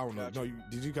 I don't know. Gotcha. No,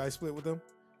 did you guys split with them?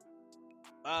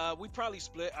 We probably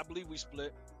split. I believe we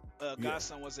split.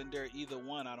 Godson wasn't there either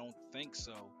one. I don't think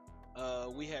so.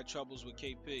 We had troubles with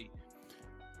KP.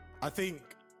 I think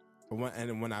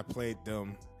when I played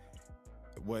them,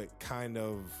 what kind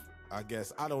of, I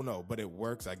guess, I don't know, but it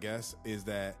works, I guess, is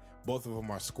that both of them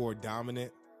are score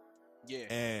dominant.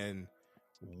 Yeah. And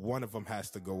one of them has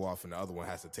to go off and the other one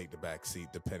has to take the back seat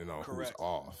depending on who's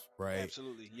off, right?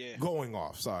 Absolutely, yeah. Going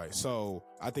off, sorry. So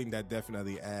I think that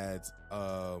definitely adds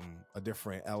a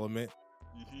different element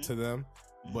to them.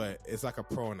 But it's like a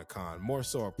pro and a con. More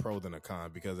so a pro than a con,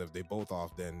 because if they both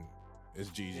off, then it's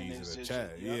GG's in the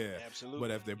chat. Yeah, absolutely. But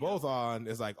if they're both on,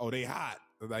 it's like, oh, they hot.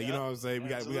 Like, you know what I'm saying? We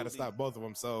got to stop both of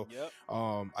them. So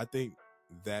I think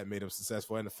that made them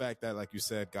successful. And the fact that, like you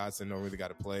said, Godson don't really got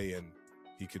to play and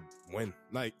he could win.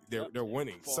 Like they're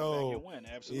winning. So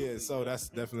yeah, so that's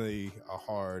definitely a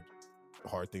hard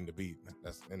thing to beat.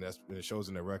 And it shows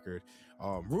in the record.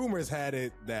 Rumors had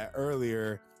it that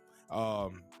earlier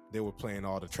they were playing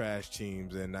all the trash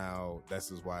teams, and now this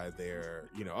is why they're,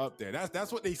 you know, up there.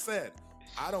 That's what they said.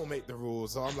 I don't make the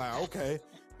rules, so I'm like, okay.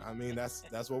 I mean,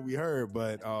 that's what we heard,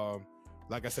 but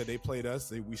like I said, they played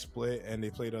us, we split, and they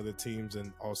played other teams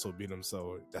and also beat them.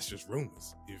 So that's just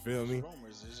rumors. You feel me?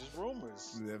 Rumors. It's just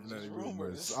rumors. Definitely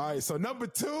rumors. All right, so number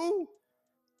 2.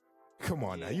 Come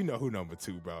on now, you know who number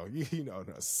 2, bro. You know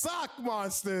the Sock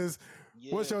Monsters.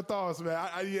 Yeah. What's your thoughts, man?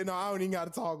 I don't even got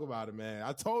to talk about it, man.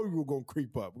 I told you we were gonna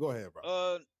creep up. Go ahead,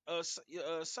 bro.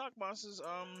 Sock Monsters.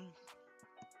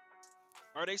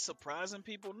 Are they surprising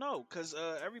people? No, because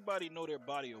everybody know their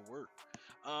body of work.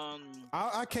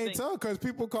 I can't tell because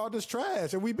people called us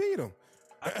trash and we beat them.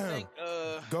 I think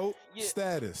GOAT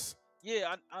status.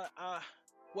 Yeah, I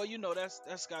well, you know,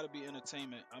 that's got to be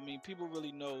entertainment. I mean, people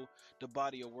really know the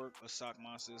body of work of Sock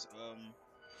Monsters.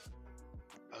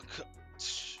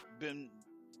 Been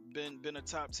a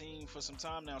top team for some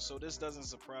time now, so this doesn't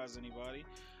surprise anybody.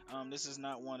 This is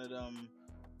not one of them.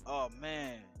 Oh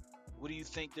man, what do you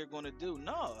think they're gonna do?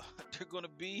 No, they're gonna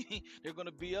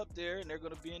be up there, and they're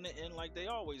gonna be in the end like they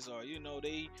always are. You know,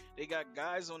 they got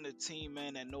guys on the team,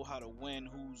 man, that know how to win,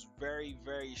 who's very,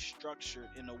 very structured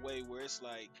in a way where it's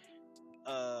like,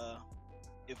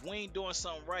 if we ain't doing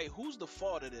something right, who's the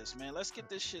fault of this, man? Let's get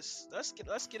this shit. Let's get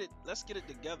it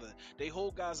together. They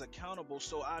hold guys accountable,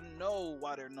 so I know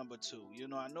why they're number 2. You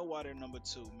know, I know why they're number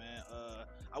 2, man.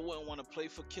 I wouldn't want to play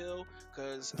for Kill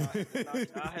because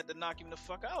I had to knock him the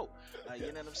fuck out.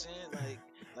 You know what I'm saying?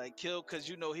 Like Kill, because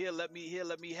you know he'll let me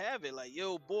have it. Like,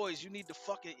 yo, boys, you need to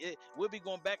fucking. We'll be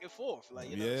going back and forth. Like,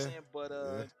 you know what I'm saying?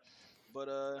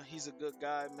 But he's a good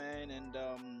guy, man, and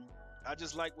I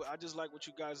just like what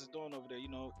you guys are doing over there. You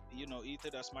know, Ether,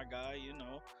 that's my guy. You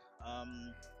know,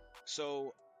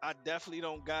 so I definitely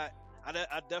don't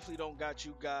got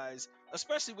you guys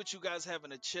especially with you guys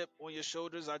having a chip on your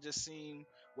shoulders. I just seen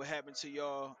what happened to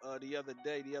y'all the other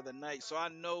night. So I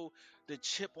know the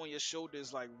chip on your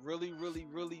shoulders, like really, really,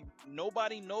 really.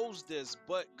 Nobody knows this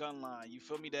but Gunline. You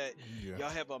feel me? That Yeah. y'all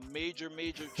have a major,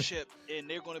 major chip, and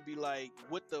they're gonna be like,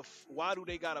 "What the? Why do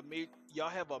they got a major? Y'all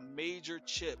have a major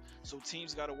chip, so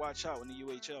teams got to watch out in the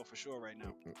UHL for sure right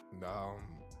now."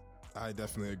 I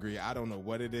definitely agree. I don't know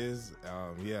what it is.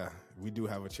 Yeah, we do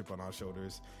have a chip on our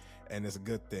shoulders, and it's a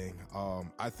good thing.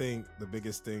 I think the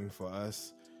biggest thing for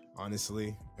us,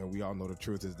 honestly, and we all know the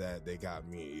truth, is that they got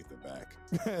me and Ether back.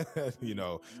 You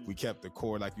know, we kept the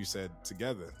core, like you said,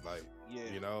 together. Like,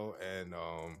 you know, and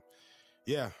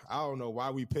yeah, I don't know why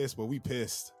we pissed, but we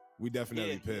pissed. We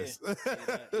definitely pissed.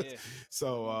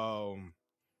 So,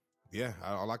 yeah,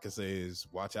 all I can say is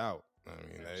watch out. I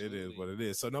mean, It is what it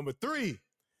is. So number 3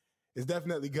 is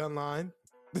definitely Gunline.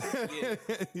 Gunline.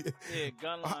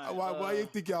 Why you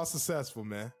think y'all successful,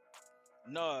 man?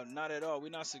 No, not at all.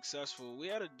 We're not successful. We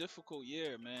had a difficult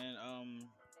year, man.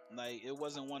 Like it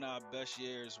wasn't one of our best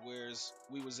years, whereas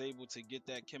we was able to get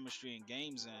that chemistry in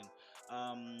games in.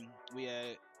 We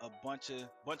had a bunch of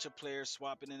players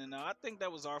swapping in and out. I think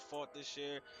that was our fault this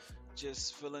year.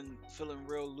 Just feeling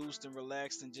real loose and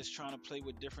relaxed and just trying to play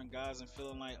with different guys and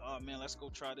feeling like, oh man, let's go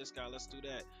try this guy, let's do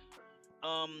that.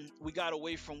 We got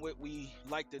away from what we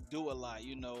like to do a lot,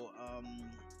 you know.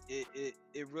 It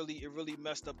really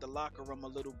messed up the locker room a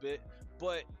little bit,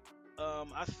 but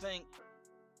I think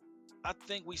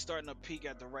we starting to peak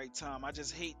at the right time. I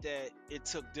just hate that it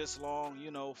took this long,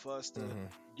 you know, for us to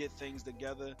get things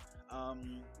together.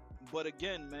 But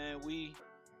again, man, we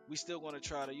still going to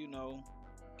try to, you know,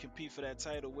 compete for that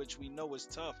title, which we know is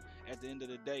tough at the end of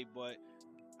the day. But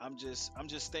I'm just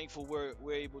thankful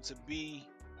we're able to be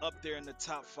up there in the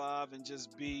top 5 and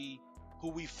just be who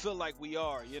we feel like we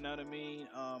are. You know what I mean?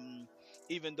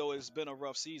 Even though it's been a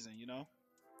rough season, you know.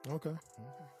 Okay.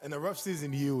 And the rough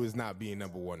season to you is not being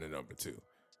number 1 and number 2.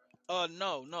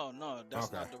 No.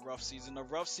 That's not the rough season. The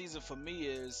rough season for me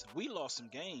is we lost some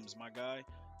games, my guy.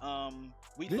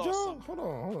 Did lost some. Hold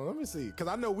on. Let me see. Because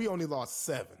I know we only lost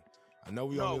 7. I know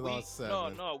we only lost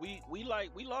 7. No. We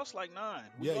lost like 9.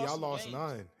 Y'all lost games.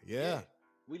 9. Yeah.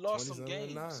 We lost some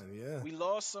games. 9. Yeah. We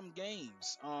lost some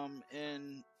games.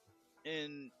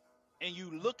 And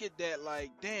you look at that like,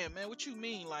 damn, man, what you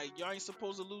mean? Like, y'all ain't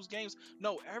supposed to lose games?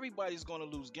 No, everybody's gonna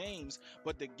lose games,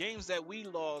 but the games that we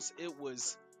lost, it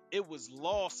was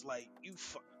lost like you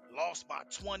lost by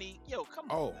 20. Yo,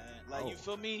 come on, man. Like, you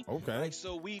feel me? Okay. Like,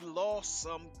 so we lost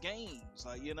some games.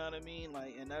 Like, you know what I mean?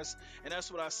 Like, and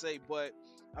that's what I say. But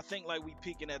I think like we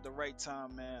peaking at the right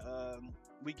time, man.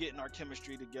 We getting our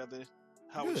chemistry together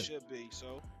how it should be.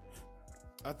 So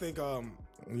I think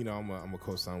you know, I'm a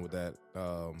co-sign with that.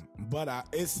 But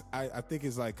I think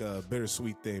it's like a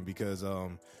bittersweet thing because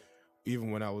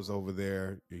even when I was over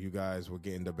there, you guys were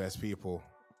getting the best people,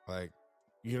 like,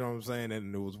 you know what I'm saying,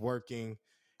 and it was working.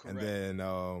 Correct. And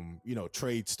then you know,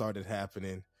 trades started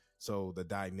happening, so the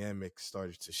dynamic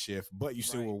started to shift. But you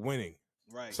still were winning,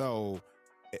 right? So,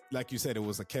 like you said, it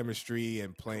was a chemistry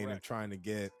and playing and trying to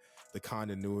get the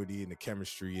continuity and the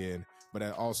chemistry in, but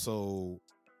also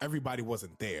everybody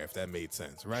wasn't there, if that made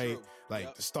sense, right? True.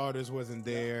 Like the starters wasn't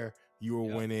there. You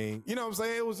were winning. You know what I'm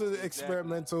saying? It was an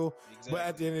experimental, but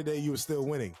at the end of the day, you were still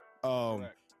winning.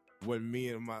 When me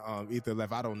and my Ether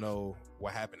left, I don't know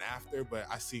what happened after, but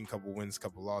I seen a couple wins,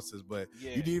 couple losses, but you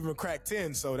didn't even crack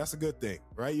 10, so that's a good thing,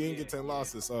 right? You didn't get 10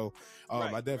 losses, so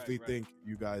I definitely think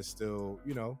you guys still,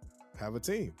 you know, have a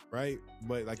team, right?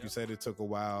 But like you said, it took a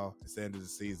while. It's the end of the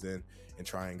season and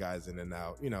trying guys in and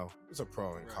out. You know, it's a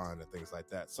pro and con and things like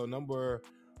that. So number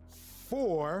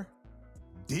 4,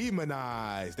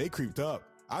 Demonized. They creeped up.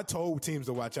 I told teams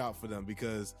to watch out for them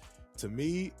because to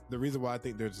me, the reason why I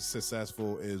think they're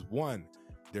successful is 1,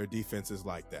 their defense is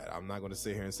like that. I'm not going to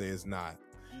sit here and say it's not.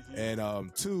 And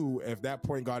 2, if that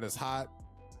point guard is hot,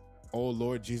 oh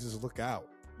Lord Jesus, look out.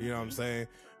 You know what I'm saying?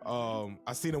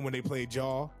 I seen them when they played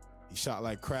y'all. He shot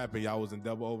like crap and y'all was in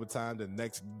double overtime. The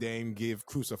next game give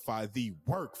Crucify the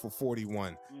work for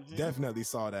 41. Definitely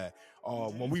saw that.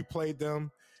 When we played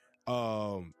them,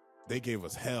 they gave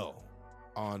us hell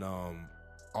on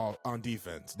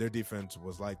defense. Their defense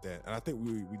was like that. And I think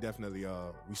we definitely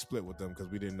we split with them because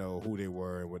we didn't know who they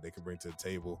were and what they could bring to the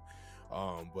table.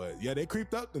 But yeah, they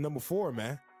creeped up to number 4,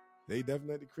 man. They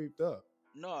definitely creeped up.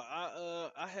 No,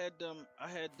 I had them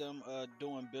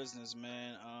doing business,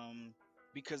 man.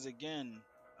 Because again,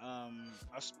 I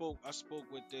spoke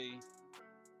with they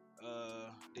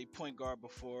point guard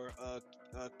before.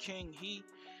 King,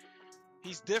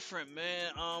 he's different,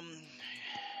 man.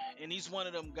 And he's one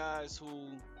of them guys who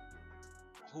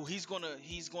he's gonna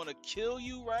kill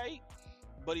you, right?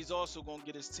 but he's also gonna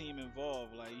get his team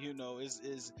involved. Like, you know,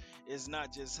 it's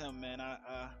not just him, man.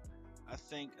 I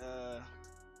think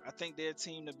I think they're a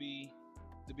team to be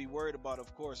worried about,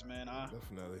 of course, man.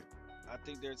 Definitely. I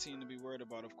think they're a team to be worried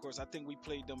about, of course. I think we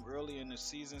played them early in the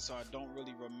season, so I don't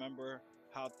really remember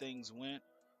how things went.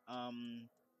 Um,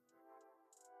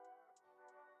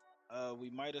 we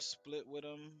might have split with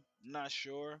them, not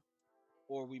sure,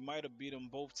 or we might have beat them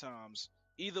both times.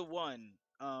 Either one.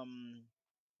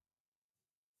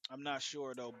 I'm not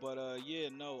sure though, but yeah,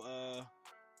 no,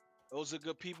 those are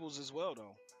good peoples as well,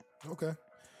 though. Okay.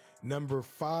 Number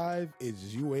 5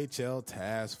 is UHL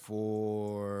Task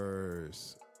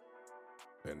Force.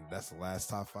 And that's the last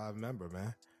top 5 member,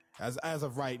 man. As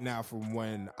of right now, from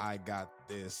when I got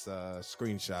this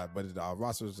screenshot, but the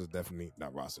rosters are definitely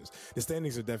not rosters. The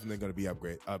standings are definitely going to be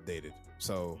updated.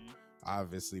 So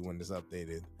obviously, when it's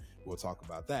updated, we'll talk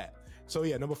about that. So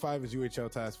yeah, number 5 is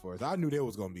UHL Task Force. I knew they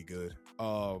was going to be good.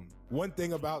 One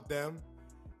thing about them,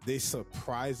 they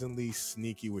surprisingly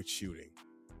sneaky with shooting,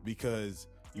 because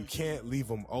you can't leave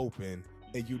them open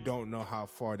and you don't know how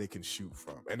far they can shoot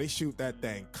from. And they shoot that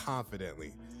thing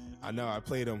confidently. I know I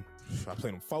played them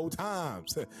 4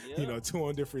 times, you know, 2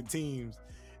 on different teams.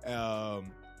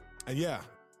 And yeah,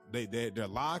 their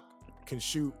lock can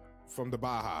shoot from the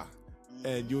Baja.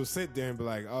 And you'll sit there and be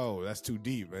like, oh, that's too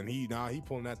deep. And he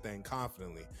pulling that thing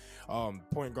confidently.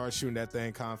 Point guard shooting that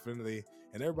thing confidently.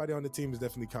 And everybody on the team is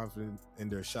definitely confident in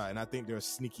their shot. And I think they're a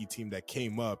sneaky team that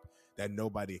came up that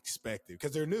nobody expected,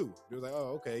 because they're new. It was like,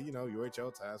 oh, okay, you know,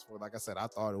 UHL Task Force. Like I said, I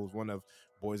thought it was one of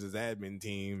Boys' admin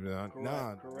teams.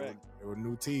 Correct. They were a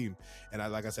new team. And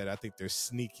like I said, I think they're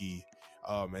sneaky.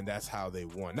 And that's how they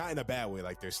won. Not in a bad way.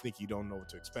 Like, they're sneaky, you don't know what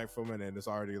to expect from it. And it's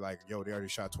already like, yo, they already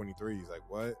shot 23s. Like,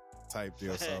 what? Type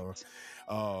deal. So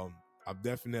I'm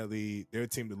definitely, they're a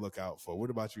team to look out for. What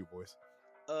about you, boys?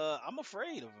 I'm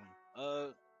afraid of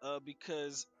them.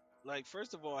 Because, like,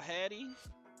 first of all, Hattie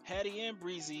and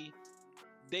Breezy,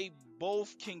 they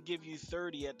both can give you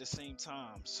 30 at the same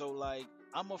time. So, like,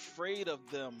 I'm afraid of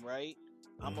them, right?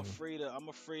 I'm afraid of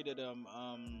them.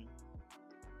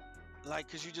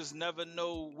 Like, cause you just never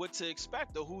know what to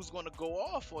expect or who's gonna go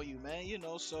off on you, man. You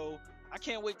know, so I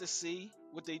can't wait to see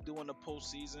what they do in the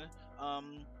postseason.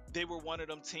 They were one of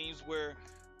them teams where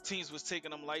teams was taking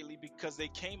them lightly because they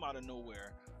came out of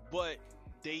nowhere, but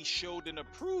they showed and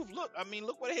approved. Look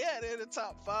what they had in the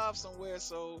top 5 somewhere.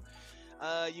 So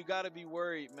you gotta be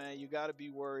worried, man. You gotta be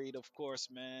worried, of course,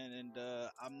 man. And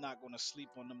I'm not gonna sleep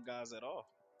on them guys at all.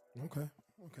 Okay.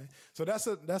 So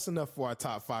that's enough for our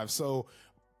top 5. So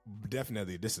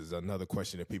definitely, this is another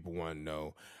question that people want to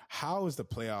know. How is the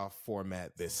playoff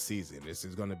format this season? This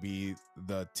is going to be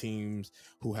the teams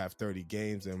who have 30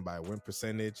 games and by win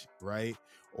percentage, right?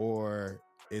 Or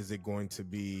is it going to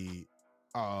be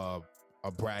a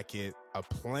bracket, a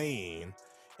play-in,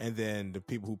 and then the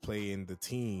people who play in the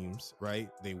teams, right?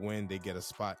 They win, they get a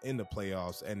spot in the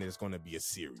playoffs, and it's going to be a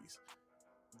series.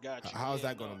 Gotcha. How's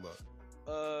that going to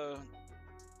look?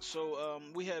 So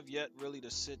we have yet really to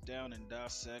sit down and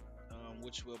dissect,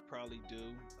 which we'll probably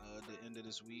do the end of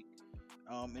this week,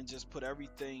 and just put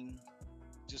everything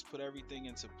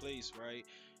into place, right?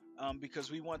 Because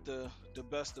we want the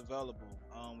best available.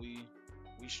 We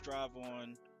strive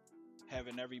on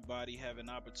having everybody have an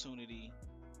opportunity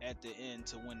at the end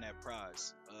to win that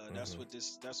prize. That's what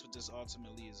this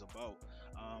ultimately is about.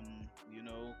 You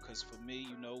know, because for me,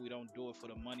 you know, we don't do it for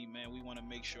the money, man. We want to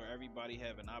make sure everybody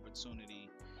have an opportunity.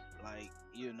 Like,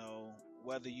 you know,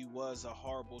 whether you was a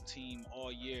horrible team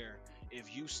all year,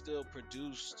 if you still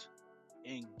produced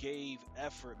and gave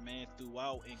effort, man,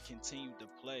 throughout and continued to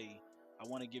play, I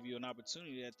want to give you an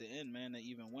opportunity at the end, man, to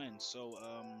even win. So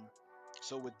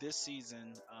with this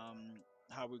season,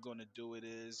 how we're going to do it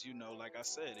is, you know, like I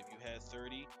said, if you had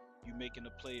 30, you making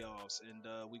the playoffs, and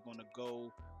we're going to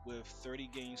go with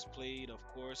 30 games played, of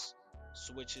course,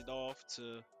 switch it off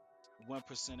to win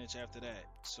percentage after that.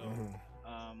 So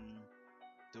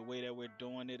the way that we're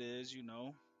doing it is, you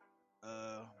know,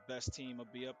 best team will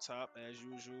be up top as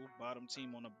usual, bottom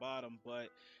team on the bottom. But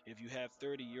if you have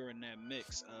 30, you're in that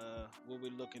mix. What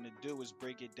we're looking to do is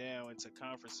break it down into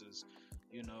conferences,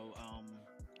 you know,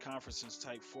 conferences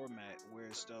type format,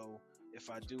 whereas though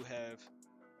if I do have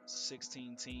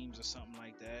 16 teams or something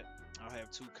like that, I'll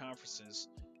have 2 conferences,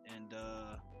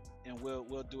 and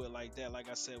we'll do it like that. Like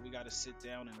I said, we got to sit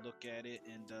down and look at it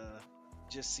and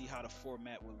just see how the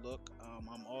format would look.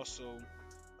 I'm also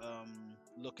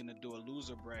looking to do a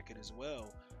loser bracket as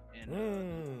well.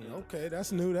 And okay,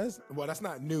 that's new. That's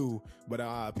not new,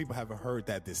 but people haven't heard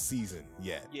that this season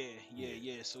yet.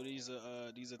 Yeah. So these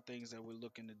are things that we're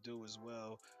looking to do as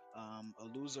well.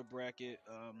 A loser bracket,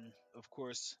 of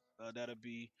course, that'll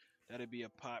be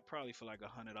a pot probably for like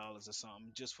 $100 or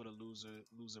something just for the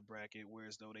loser bracket.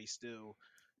 Whereas though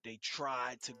they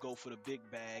tried to go for the big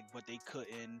bag, but they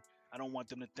couldn't. I don't want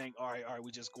them to think, all right,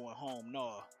 we just going home.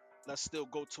 No, let's still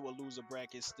go to a loser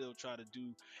bracket. Still try to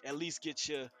do at least get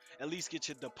your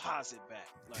deposit back.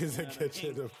 Like, you know what Get I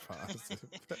your mean? deposit.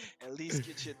 At least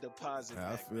get your deposit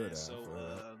I back, feel man. that. So I feel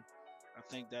that. I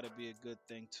think that'll be a good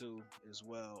thing too, as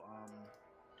well.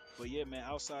 But yeah, man.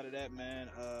 Outside of that, man,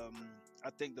 I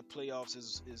think the playoffs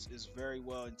is very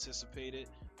well anticipated.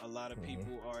 A lot of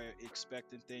people are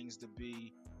expecting things to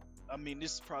be. I mean,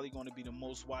 this is probably going to be the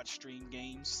most watched stream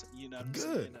games, you know what I'm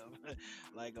saying,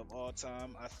 like of all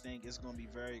time. I think it's going to be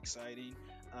very exciting.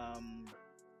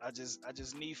 I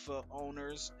just need for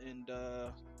owners and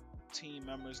team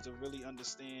members to really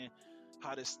understand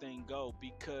how this thing go,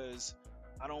 because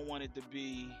I don't want it to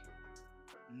be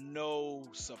no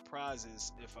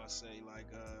surprises. If I say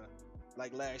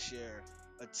like last year,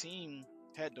 a team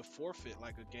had to forfeit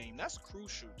like a game. That's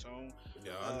crucial, Tone.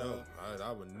 Yeah, I know.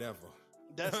 I would never.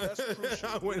 That's crucial.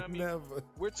 I You know would what I mean? never.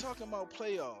 We're talking about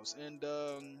playoffs, and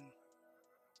a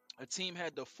team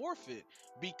had to forfeit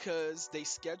because they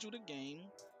scheduled a game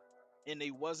and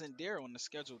they wasn't there on the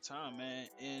scheduled time, man.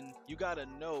 And you gotta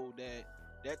know that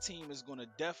that team is gonna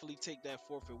definitely take that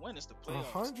forfeit win. It's the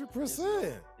playoffs.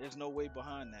 100%. There's no way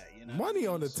behind that. You know, Money what I mean?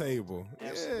 on the So, table.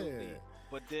 absolutely. Yeah.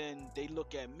 But then they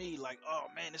look at me like, oh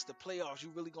man, it's the playoffs. You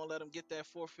really gonna let them get that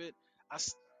forfeit?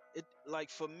 It like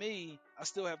for me, I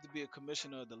still have to be a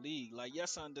commissioner of the league. Like,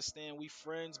 yes, I understand we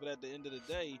friends, but at the end of the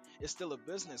day, it's still a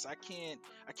business. I can't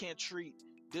treat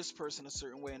this person a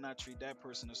certain way and not treat that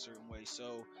person a certain way.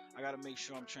 So I got to make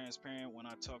sure I'm transparent when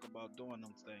I talk about doing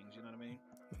them things. You know what I mean?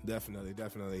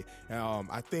 Definitely.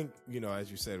 I think, as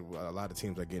you said, a lot of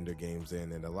teams are getting their games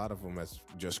in, and a lot of them has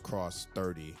just crossed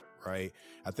 30, right?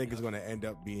 I think it's going to end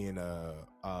up being a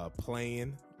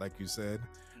play-in, like you said.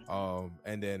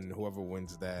 And then whoever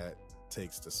wins that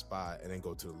takes the spot and then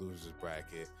go to the losers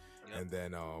bracket. Yep. And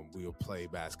then we'll play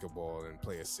basketball and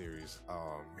play a series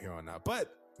here on out.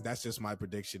 But that's just my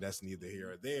prediction. That's neither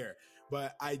here or there.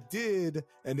 But I did,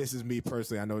 and this is me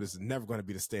personally, I know this is never going to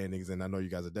be the standings, and I know you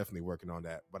guys are definitely working on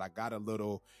that, but I got a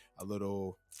little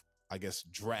I guess,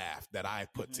 draft that I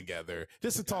put together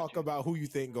just to talk about who you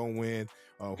think gonna win,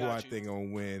 who I think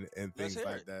gonna win, and things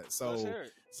like that.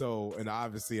 So, and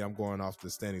obviously I'm going off the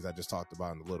standings I just talked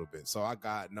about in a little bit. So I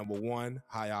got number 1,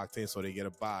 High Octane, so they get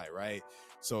a bye, right?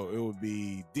 So it would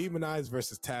be Demonized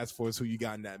versus Task Force. Who you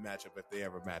got in that matchup if they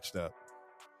ever matched up?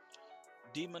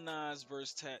 Demonized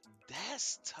versus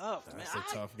that's tough, man.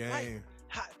 That's a tough game.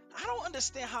 I don't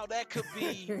understand how that could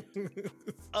be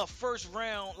a first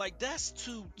round. Like, that's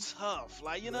too tough.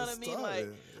 Like, you know what I mean? Like,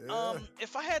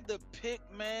 if I had to pick,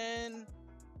 man,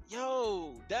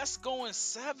 yo, that's going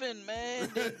 7, man.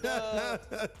 And,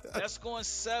 that's going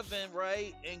 7,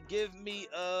 right? And give me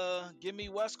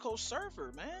West Coast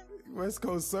Surfer, man. West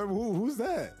Coast Surfer. Who's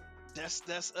that? That's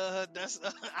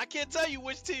I can't tell you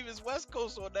which team is West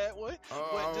Coast on that one,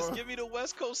 but just give me the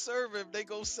West Coast Server if they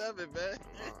go 7, man.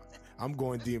 I'm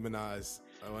going Demonized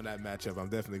on that matchup. I'm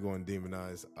definitely going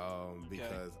Demonized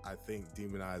because I think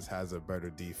Demonized has a better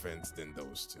defense than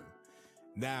those two.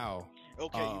 Now,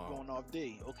 okay, you're going off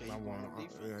D. Okay, you're going off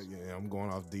defense. Yeah, I'm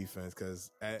going off defense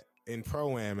because in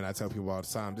Pro-Am, and I tell people all the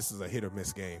time, this is a hit or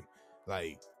miss game.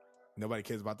 Like, nobody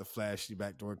cares about the flashy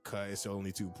backdoor cut. It's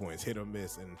only 2 points, hit or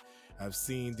miss. And I've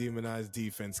seen Demonized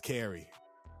defense carry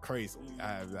crazily.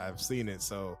 I've seen it.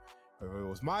 So if it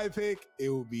was my pick, it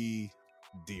would be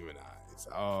Demonized.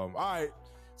 All right.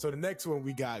 So the next one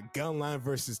we got Gunline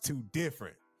versus Two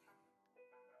Different.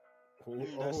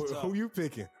 Who you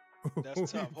picking?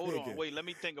 That's tough. Hold on. Wait, let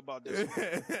me think about this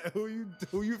one. Who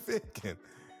you picking?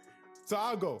 So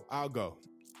I'll go.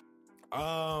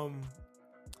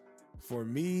 For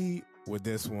me, with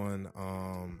this one,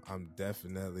 I'm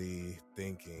definitely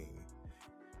thinking,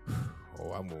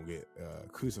 I'm gonna get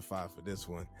crucified for this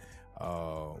one.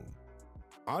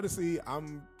 Honestly, I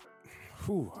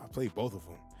play both of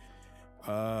them.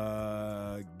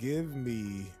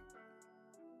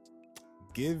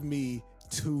 Give me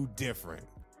Two Different.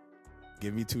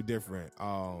 Give me Two Different.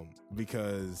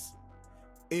 Because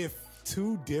if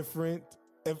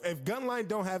Gunline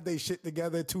don't have their shit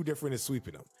together, Two Different is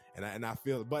sweeping them. And I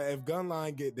feel, but if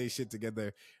Gunline get their shit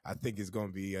together, I think it's going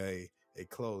to be a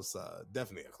close,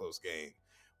 definitely a close game.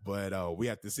 But we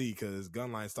have to see, because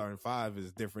Gunline starting 5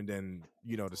 is different than,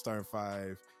 the starting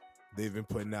 5 they've been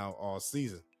putting out all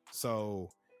season. So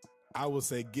I will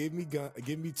say, give me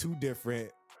Two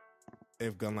Different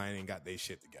if Gunline ain't got their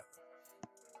shit together.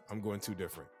 I'm going Two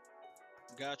Different.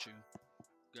 Got you.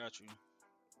 Got you.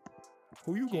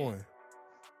 Who you going?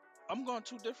 I'm going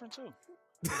two different too.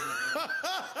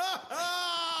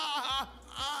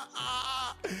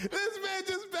 This man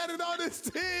just betted on his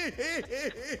team.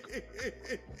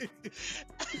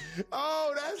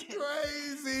 Oh, that's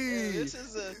crazy. Yeah, this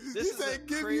is a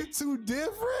give you two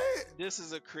different. This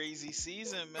is a crazy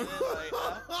season, man. Like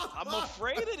I'm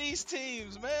afraid of these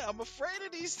teams, man. I'm afraid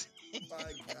of these teams. My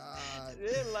God,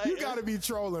 yeah, you gotta be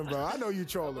trolling, bro. I know you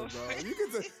trolling, bro.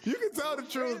 You can tell the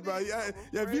truth, bro. Yeah,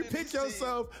 if you pick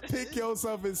yourself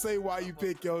and say why you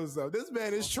pick yourself. This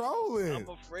man is trolling. I'm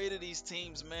afraid of these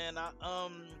teams, man.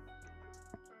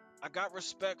 I got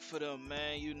respect for them,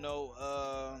 man. You know,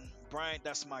 Bryant,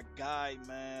 that's my guy,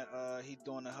 man. He's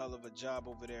doing a hell of a job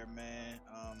over there, man.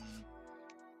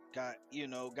 Got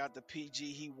the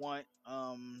PG he want,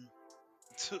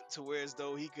 to where as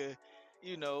though he could,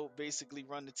 basically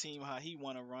run the team how he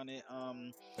want to run it.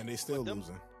 And they still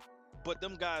losing. But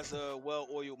them guys are a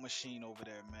well-oiled machine over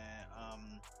there, man.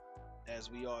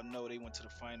 As we all know, they went to the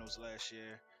finals last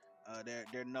year.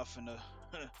 They're nothing to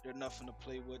they're nothing to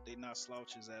play with. They're not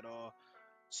slouches at all.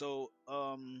 So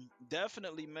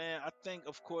definitely, man. I think,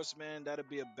 of course, man, that'll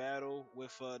be a battle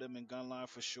with them in Gunline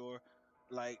for sure.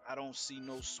 Like, I don't see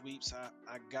no sweeps.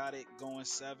 I got it going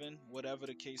 7, whatever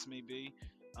the case may be.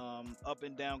 Up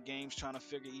and down games, trying to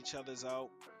figure each other's out.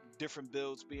 Different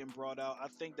builds being brought out. I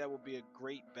think that would be a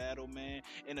great battle, man,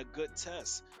 and a good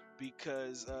test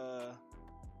because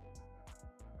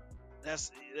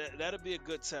that'll be a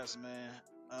good test, man.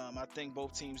 I think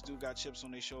both teams do got chips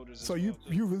on their shoulders. So you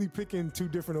really picking two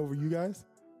different over you guys?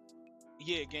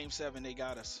 Yeah, Game 7 they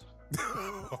got us.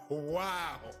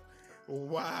 Wow.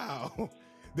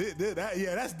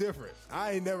 That's different.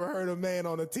 I ain't never heard a man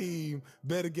on a team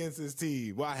bet against his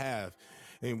team. Well, I have,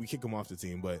 and we kick him off the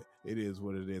team, but it is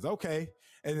what it is. Okay.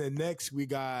 And then next we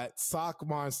got Sock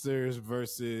Monsters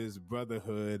versus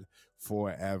Brotherhood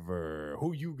Forever.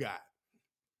 Who you got?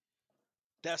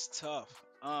 That's tough.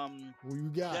 Who you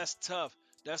got? That's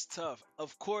tough.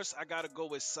 Of course, I gotta go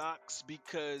with Socks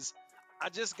because I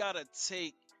just gotta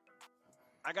take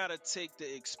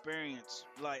the experience.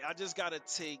 Like, I just gotta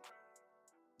take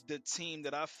the team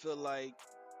that I feel like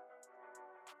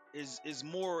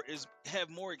have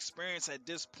more experience at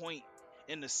this point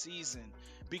in the season,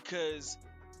 because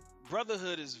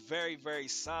Brotherhood is very, very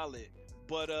solid,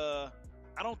 but I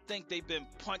don't think they've been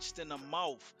punched in the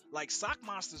mouth. Like, Sock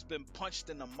Monster's been punched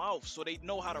in the mouth, so they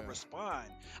know how to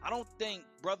respond. I don't think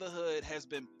Brotherhood has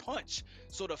been punched.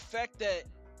 So the fact that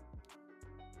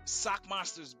Sock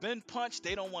Monster's been punched,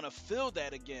 they don't want to feel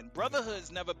that again.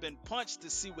 Brotherhood's never been punched to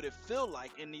see what it feel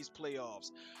like in these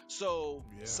playoffs. So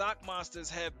Sock Monsters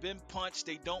have been punched.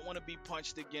 They don't want to be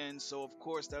punched again. So of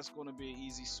course that's going to be an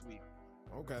easy sweep.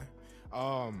 Okay.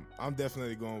 I'm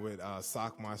definitely going with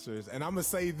Sock Monsters, and I'm gonna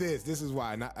say this is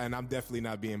why, and I'm definitely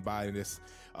not being biased.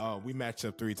 We matched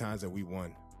up 3 times and we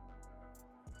won.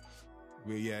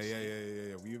 We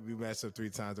matched up 3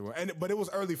 times and won. But it was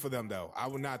early for them though. I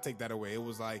would not take that away. It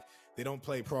was like they don't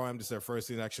play Pro-Am. This is their first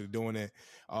season actually doing it.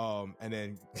 And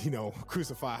then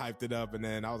Crucify hyped it up, and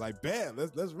then I was like, "Bam,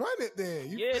 let's run it then."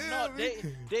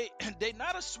 They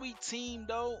not a sweet team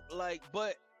though. Like,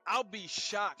 but I'll be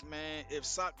shocked, man, if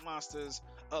Sock Monsters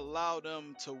allow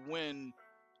them to win.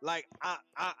 Like, I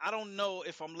don't know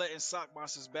if I'm letting Sock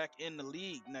Monsters back in the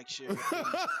league next year.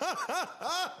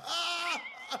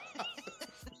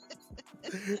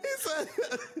 He said,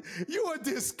 "You a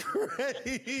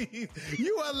disgrace.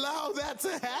 You allow that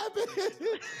to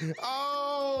happen."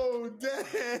 Oh,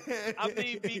 damn. I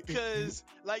mean, because,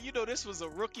 like, this was a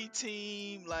rookie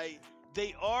team. Like,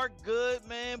 they are good,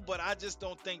 man, but I just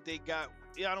don't think they got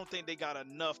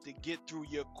enough to get through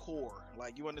your core.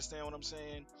 Like, you understand what I'm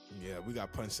saying? Yeah, we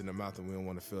got punched in the mouth and we don't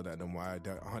want to feel that no more. I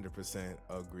 100%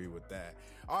 agree with that.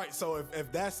 All right, so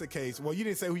if that's the case, well, you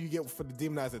didn't say who you get for the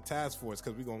Demonizer Task Force,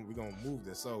 because we're gonna move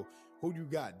this. So who do you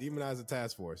got? Demonizer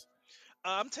Task Force.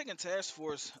 I'm taking Task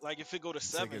Force. Like, if it go to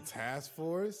 7. Taking Task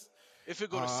Force? If it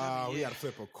go to 7, we gotta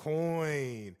flip a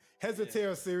coin. Heads or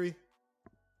tails, Siri?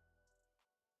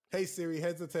 Hey Siri,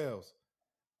 heads or tails?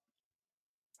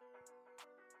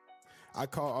 I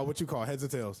call what you call heads or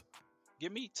tails?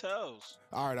 Give me tails.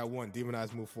 All right, I won.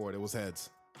 Demonized move forward. It was heads.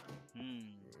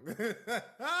 All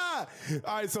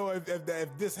right, so if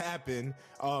this happened,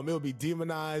 it'll be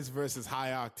Demonized versus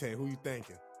High Octane. Who you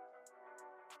thinking?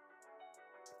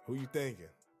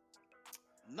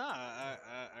 Nah, I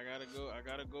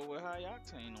gotta go with High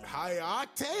Octane. High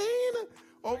Octane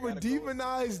over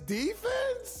Demonized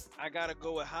defense? I gotta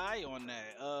go with High on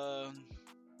that.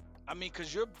 I mean,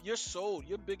 cause you're sold.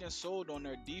 You're big and sold on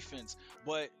their defense,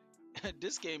 but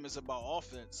this game is about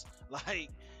offense. Like,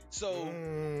 So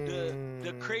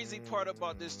the crazy part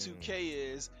about this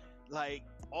 2K is like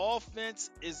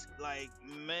offense is like,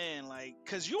 man, like,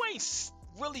 cause you ain't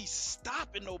really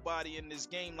stopping nobody in this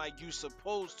game like you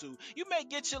supposed to. You may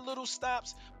get your little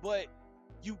stops, but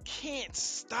you can't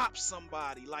stop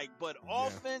somebody. Like, but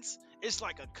offense, it's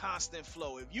like a constant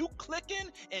flow. If you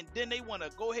clicking and then they want to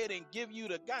go ahead and give you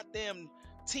the goddamn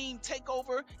team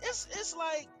takeover, it's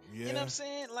like, you know what I'm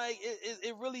saying? Like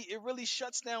it really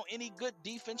shuts down any good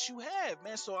defense you have,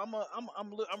 man. So I'm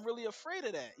really afraid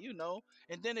of that, you know.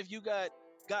 And then if you got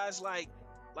guys like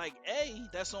A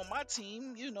that's on my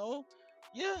team, you know,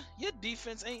 yeah, your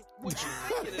defense ain't what you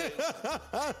think it is.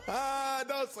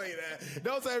 Don't say that.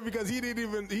 Don't say it because he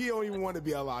don't even want to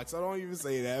be a lock. So don't even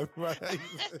say that. Right?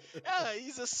 Yeah,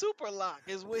 he's a super lock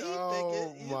is what he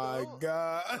thinking. Oh my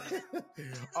God.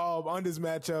 On this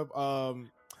matchup,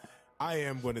 I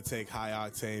am going to take High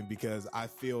Octane because I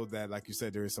feel that, like you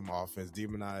said, there is some offense.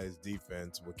 Demonized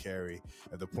defense will carry.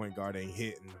 If the point guard ain't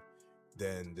hitting,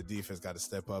 then the defense got to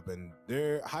step up. And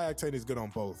High Octane is good on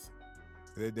both.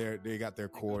 They got their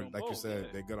core, like you said,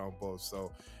 they're good on both.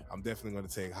 So I'm definitely going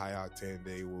to take High Octane.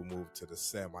 They will move to the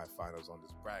semifinals on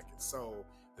this bracket. So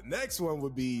the next one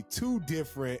would be two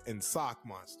different and sock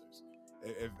monsters.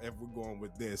 If we're going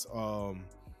with this, who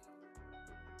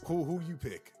you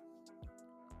pick?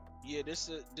 Yeah, this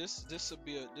will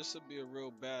be a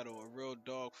real battle, a real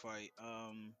dogfight.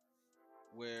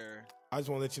 Where I just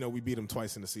want to let you know we beat them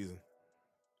twice in the season.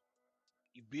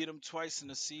 You beat them twice in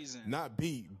the season. Not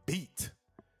beat.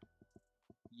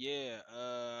 Yeah,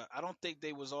 I don't think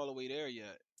they was all the way there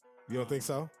yet. You don't think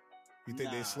so? You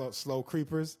think they slow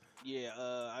creepers? Yeah,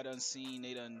 I done seen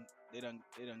they done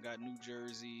got New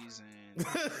Jerseys and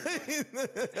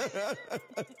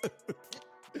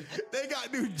they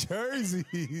got New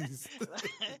Jerseys.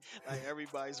 like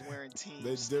everybody's wearing team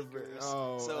They're stickers. different.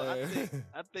 Oh, so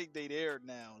I think they there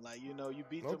now. Like, you know, you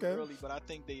beat them early, but I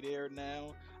think they there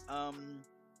now.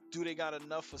 Do they got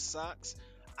enough for socks?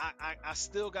 I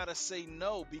still gotta say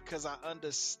no because I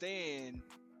understand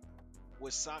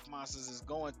what Sock Monsters is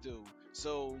going through.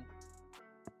 So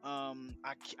I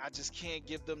just can't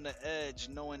give them the edge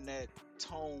knowing that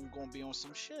Tone gonna be on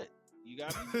some shit. You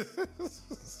got me?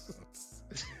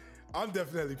 I'm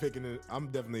definitely picking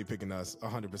us,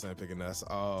 100% picking us.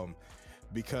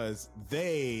 Because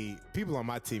people on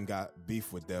my team got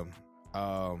beef with them.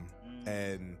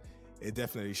 And it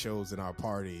definitely shows in our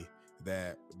party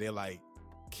that they're like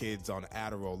kids on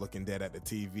Adderall looking dead at the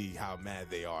TV, how mad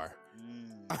they are.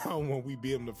 When we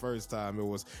beat them the first time, it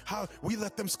was how we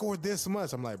let them score this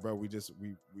much. I'm like, bro, we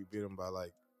beat them by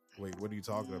like, wait, what are you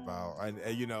talking about? And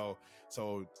you know,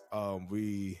 so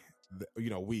because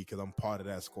I'm part of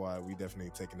that squad, we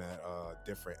definitely taking that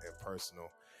different and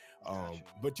personal.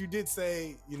 But you did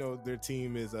say, you know, their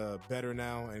team is better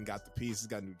now and got the pieces,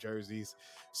 got New Jerseys.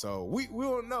 So we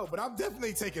don't know, but I'm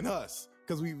definitely taking us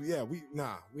because we're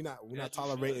not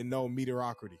tolerating no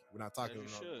mediocrity. We're not talking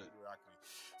about mediocrity.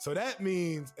 So that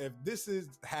means if this is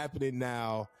happening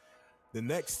now, the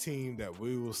next team that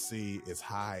we will see is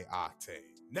High Octane.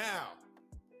 Now,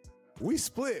 we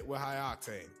split with High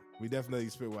Octane. We definitely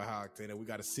split with High Octane, and we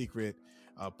got a secret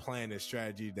plan and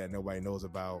strategy that nobody knows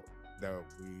about that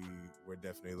we're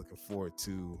definitely looking forward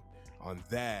to on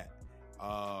that.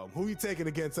 Who you taking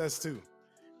against us too?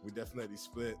 We definitely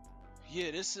split. Yeah,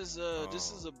 this is a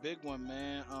big one,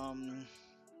 man.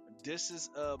 This is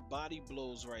body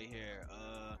blows right here.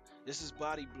 This is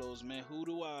body blows, man. Who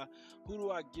do I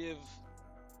give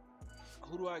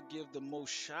the most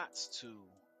shots to?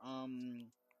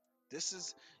 This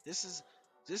is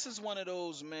one of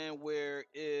those, man, where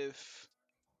if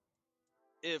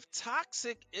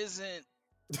Toxic isn't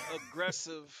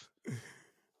aggressive,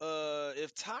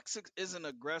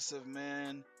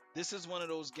 man, this is one of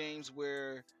those games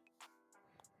where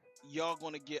y'all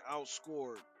gonna get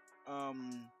outscored.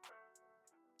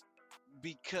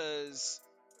 Because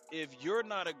if you're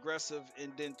not aggressive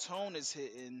and then Tone is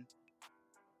hitting,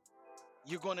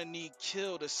 you're gonna need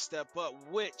Kill to step up,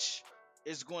 which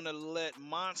is gonna let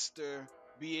Monster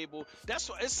be able. That's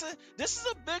why this is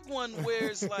a big one where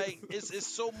it's like it's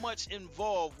so much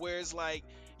involved. Where it's like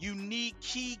you need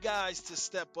key guys to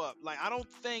step up. Like I don't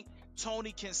think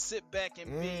Tony can sit back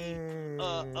and be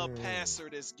a passer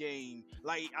this game.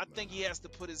 Like I think he has to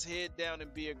put his head down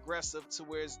and be aggressive to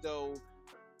where as though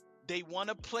they want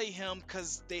to play him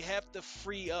because they have to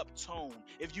free up Tone.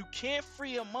 If you can't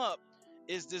free him up,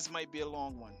 this might be a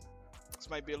long one. This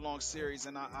might be a long series,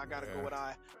 and I gotta go with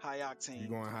High Octane. You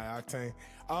going High Octane?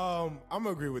 I'm gonna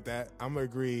agree with that. I'm gonna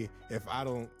agree if I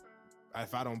don't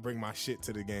bring my shit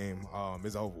to the game,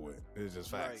 it's over with. It's just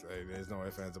facts. Right. There's no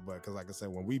ifs, ands, or buts. Because like I said,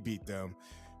 when we beat them,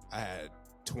 I had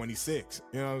 26.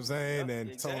 You know what I'm saying? Yep, and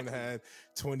exactly. Tone had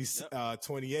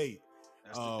 28.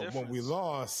 That's the When we difference.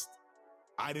 lost,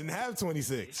 I didn't have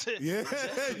 26. Yeah,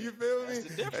 Exactly. you feel That's me?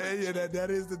 the difference. Yeah,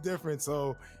 that is the difference.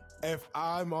 So if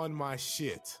I'm on my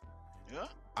shit, Yeah.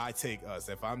 I take us.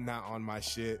 If I'm not on my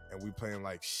shit and we playing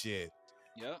like shit,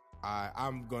 Yeah.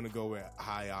 I'm gonna go with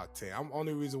high octane.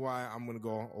 Only reason why I'm gonna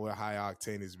go with high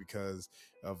octane is because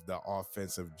of the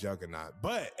offensive juggernaut.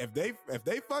 But if they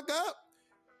fuck up,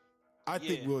 I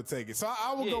think we'll take it. So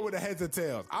I will go with the heads or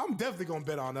tails. I'm definitely gonna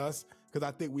bet on us because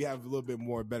I think we have a little bit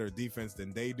more better defense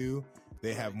than they do.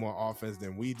 They have more offense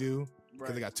than we do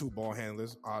because they got 2 ball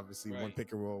handlers, obviously, 1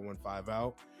 pick and roll, 1 5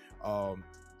 out.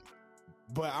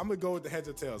 But I'm gonna go with the heads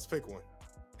or tails. Pick one.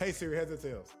 Hey Siri, heads or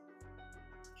tails?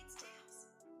 It's tails.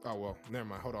 Oh well, never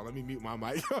mind. Hold on, let me mute my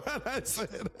mic.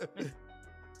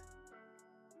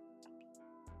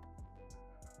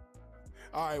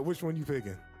 All right, which one you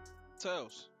picking?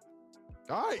 Tails.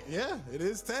 All right, yeah, it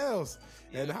is tails.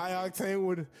 Yeah. And high octane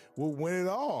would win it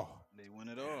all. They win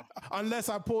it all. Unless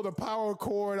I pulled a power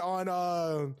cord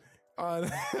on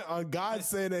God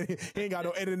saying that he ain't got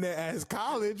no internet at his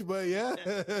college, but yeah.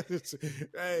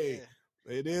 Hey,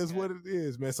 it is what it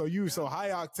is, man. So so high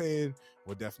octane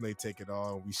will definitely take it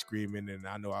all. We screaming, and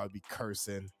I know I'll be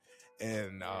cursing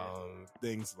and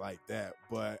things like that.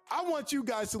 But I want you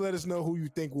guys to let us know who you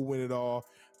think will win it all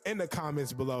in the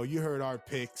comments below. You heard our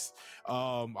picks.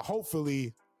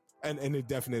 Hopefully, and it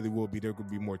definitely will be. There could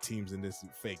be more teams in this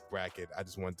fake bracket. I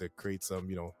just wanted to create some,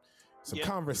 some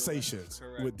conversations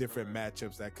with different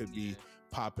matchups that could be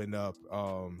popping up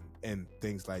and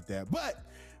things like that. But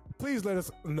please let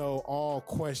us know all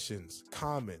questions,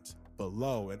 comments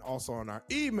below, and also on our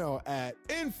email at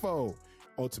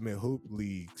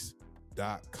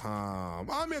info@ultimatehooopleagues.com.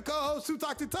 I'm your co-host, Who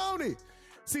Talk to Tony.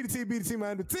 CDT, BDT,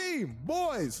 man, the team.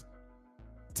 Boys,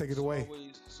 take it away.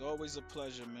 It's always a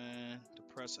pleasure, man. The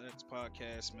Press X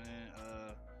podcast, man.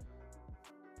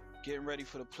 Getting ready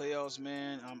for the playoffs,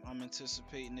 man. I'm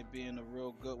anticipating it being a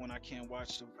real good one. I can't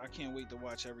wait to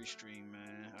watch every stream,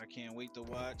 man. I can't wait to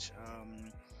watch.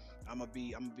 I'm gonna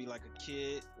be like a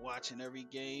kid watching every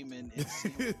game and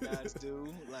seeing what guys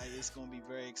do. Like, it's gonna be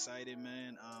very exciting,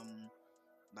 man.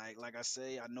 Like I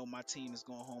say, I know my team is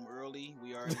going home early.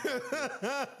 We already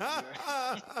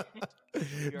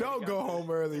Don't go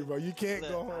home early, bro. You can't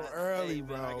go home early,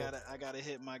 bro. Man, I gotta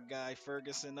hit my guy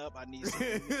Ferguson up. I need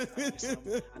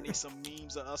some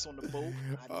memes of us on the boat.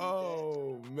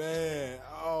 Man.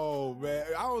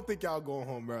 I don't think y'all going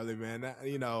home early, man.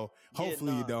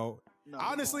 Hopefully you don't. No,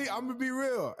 honestly, I'm gonna be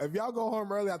real. If y'all go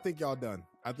home early, I think y'all done.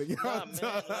 I think y'all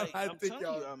done. Like, I think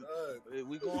y'all done.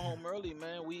 We going home early,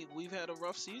 man. We've had a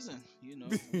rough season,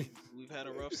 We've had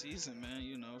a rough season, man.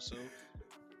 So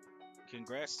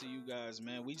congrats to you guys,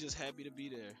 man. We just happy to be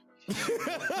there.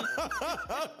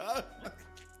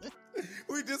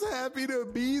 We just happy to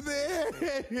be there.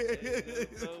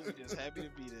 We just happy to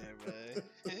be there, man.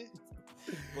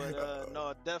 But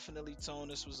no, definitely, Tone.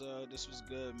 This was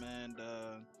good, man.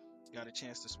 Got a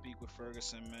chance to speak with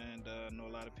Ferguson, man. I know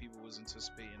a lot of people was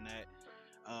anticipating that.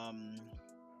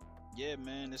 Yeah,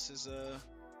 man. This is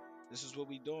what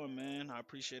we doing, man. I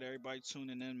appreciate everybody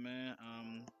tuning in, man.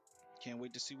 Can't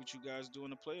wait to see what you guys do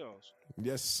in the playoffs.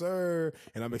 Yes, sir.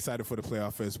 And I'm excited for the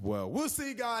playoff as well. We'll see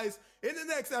you guys in the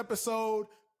next episode.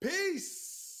 Peace.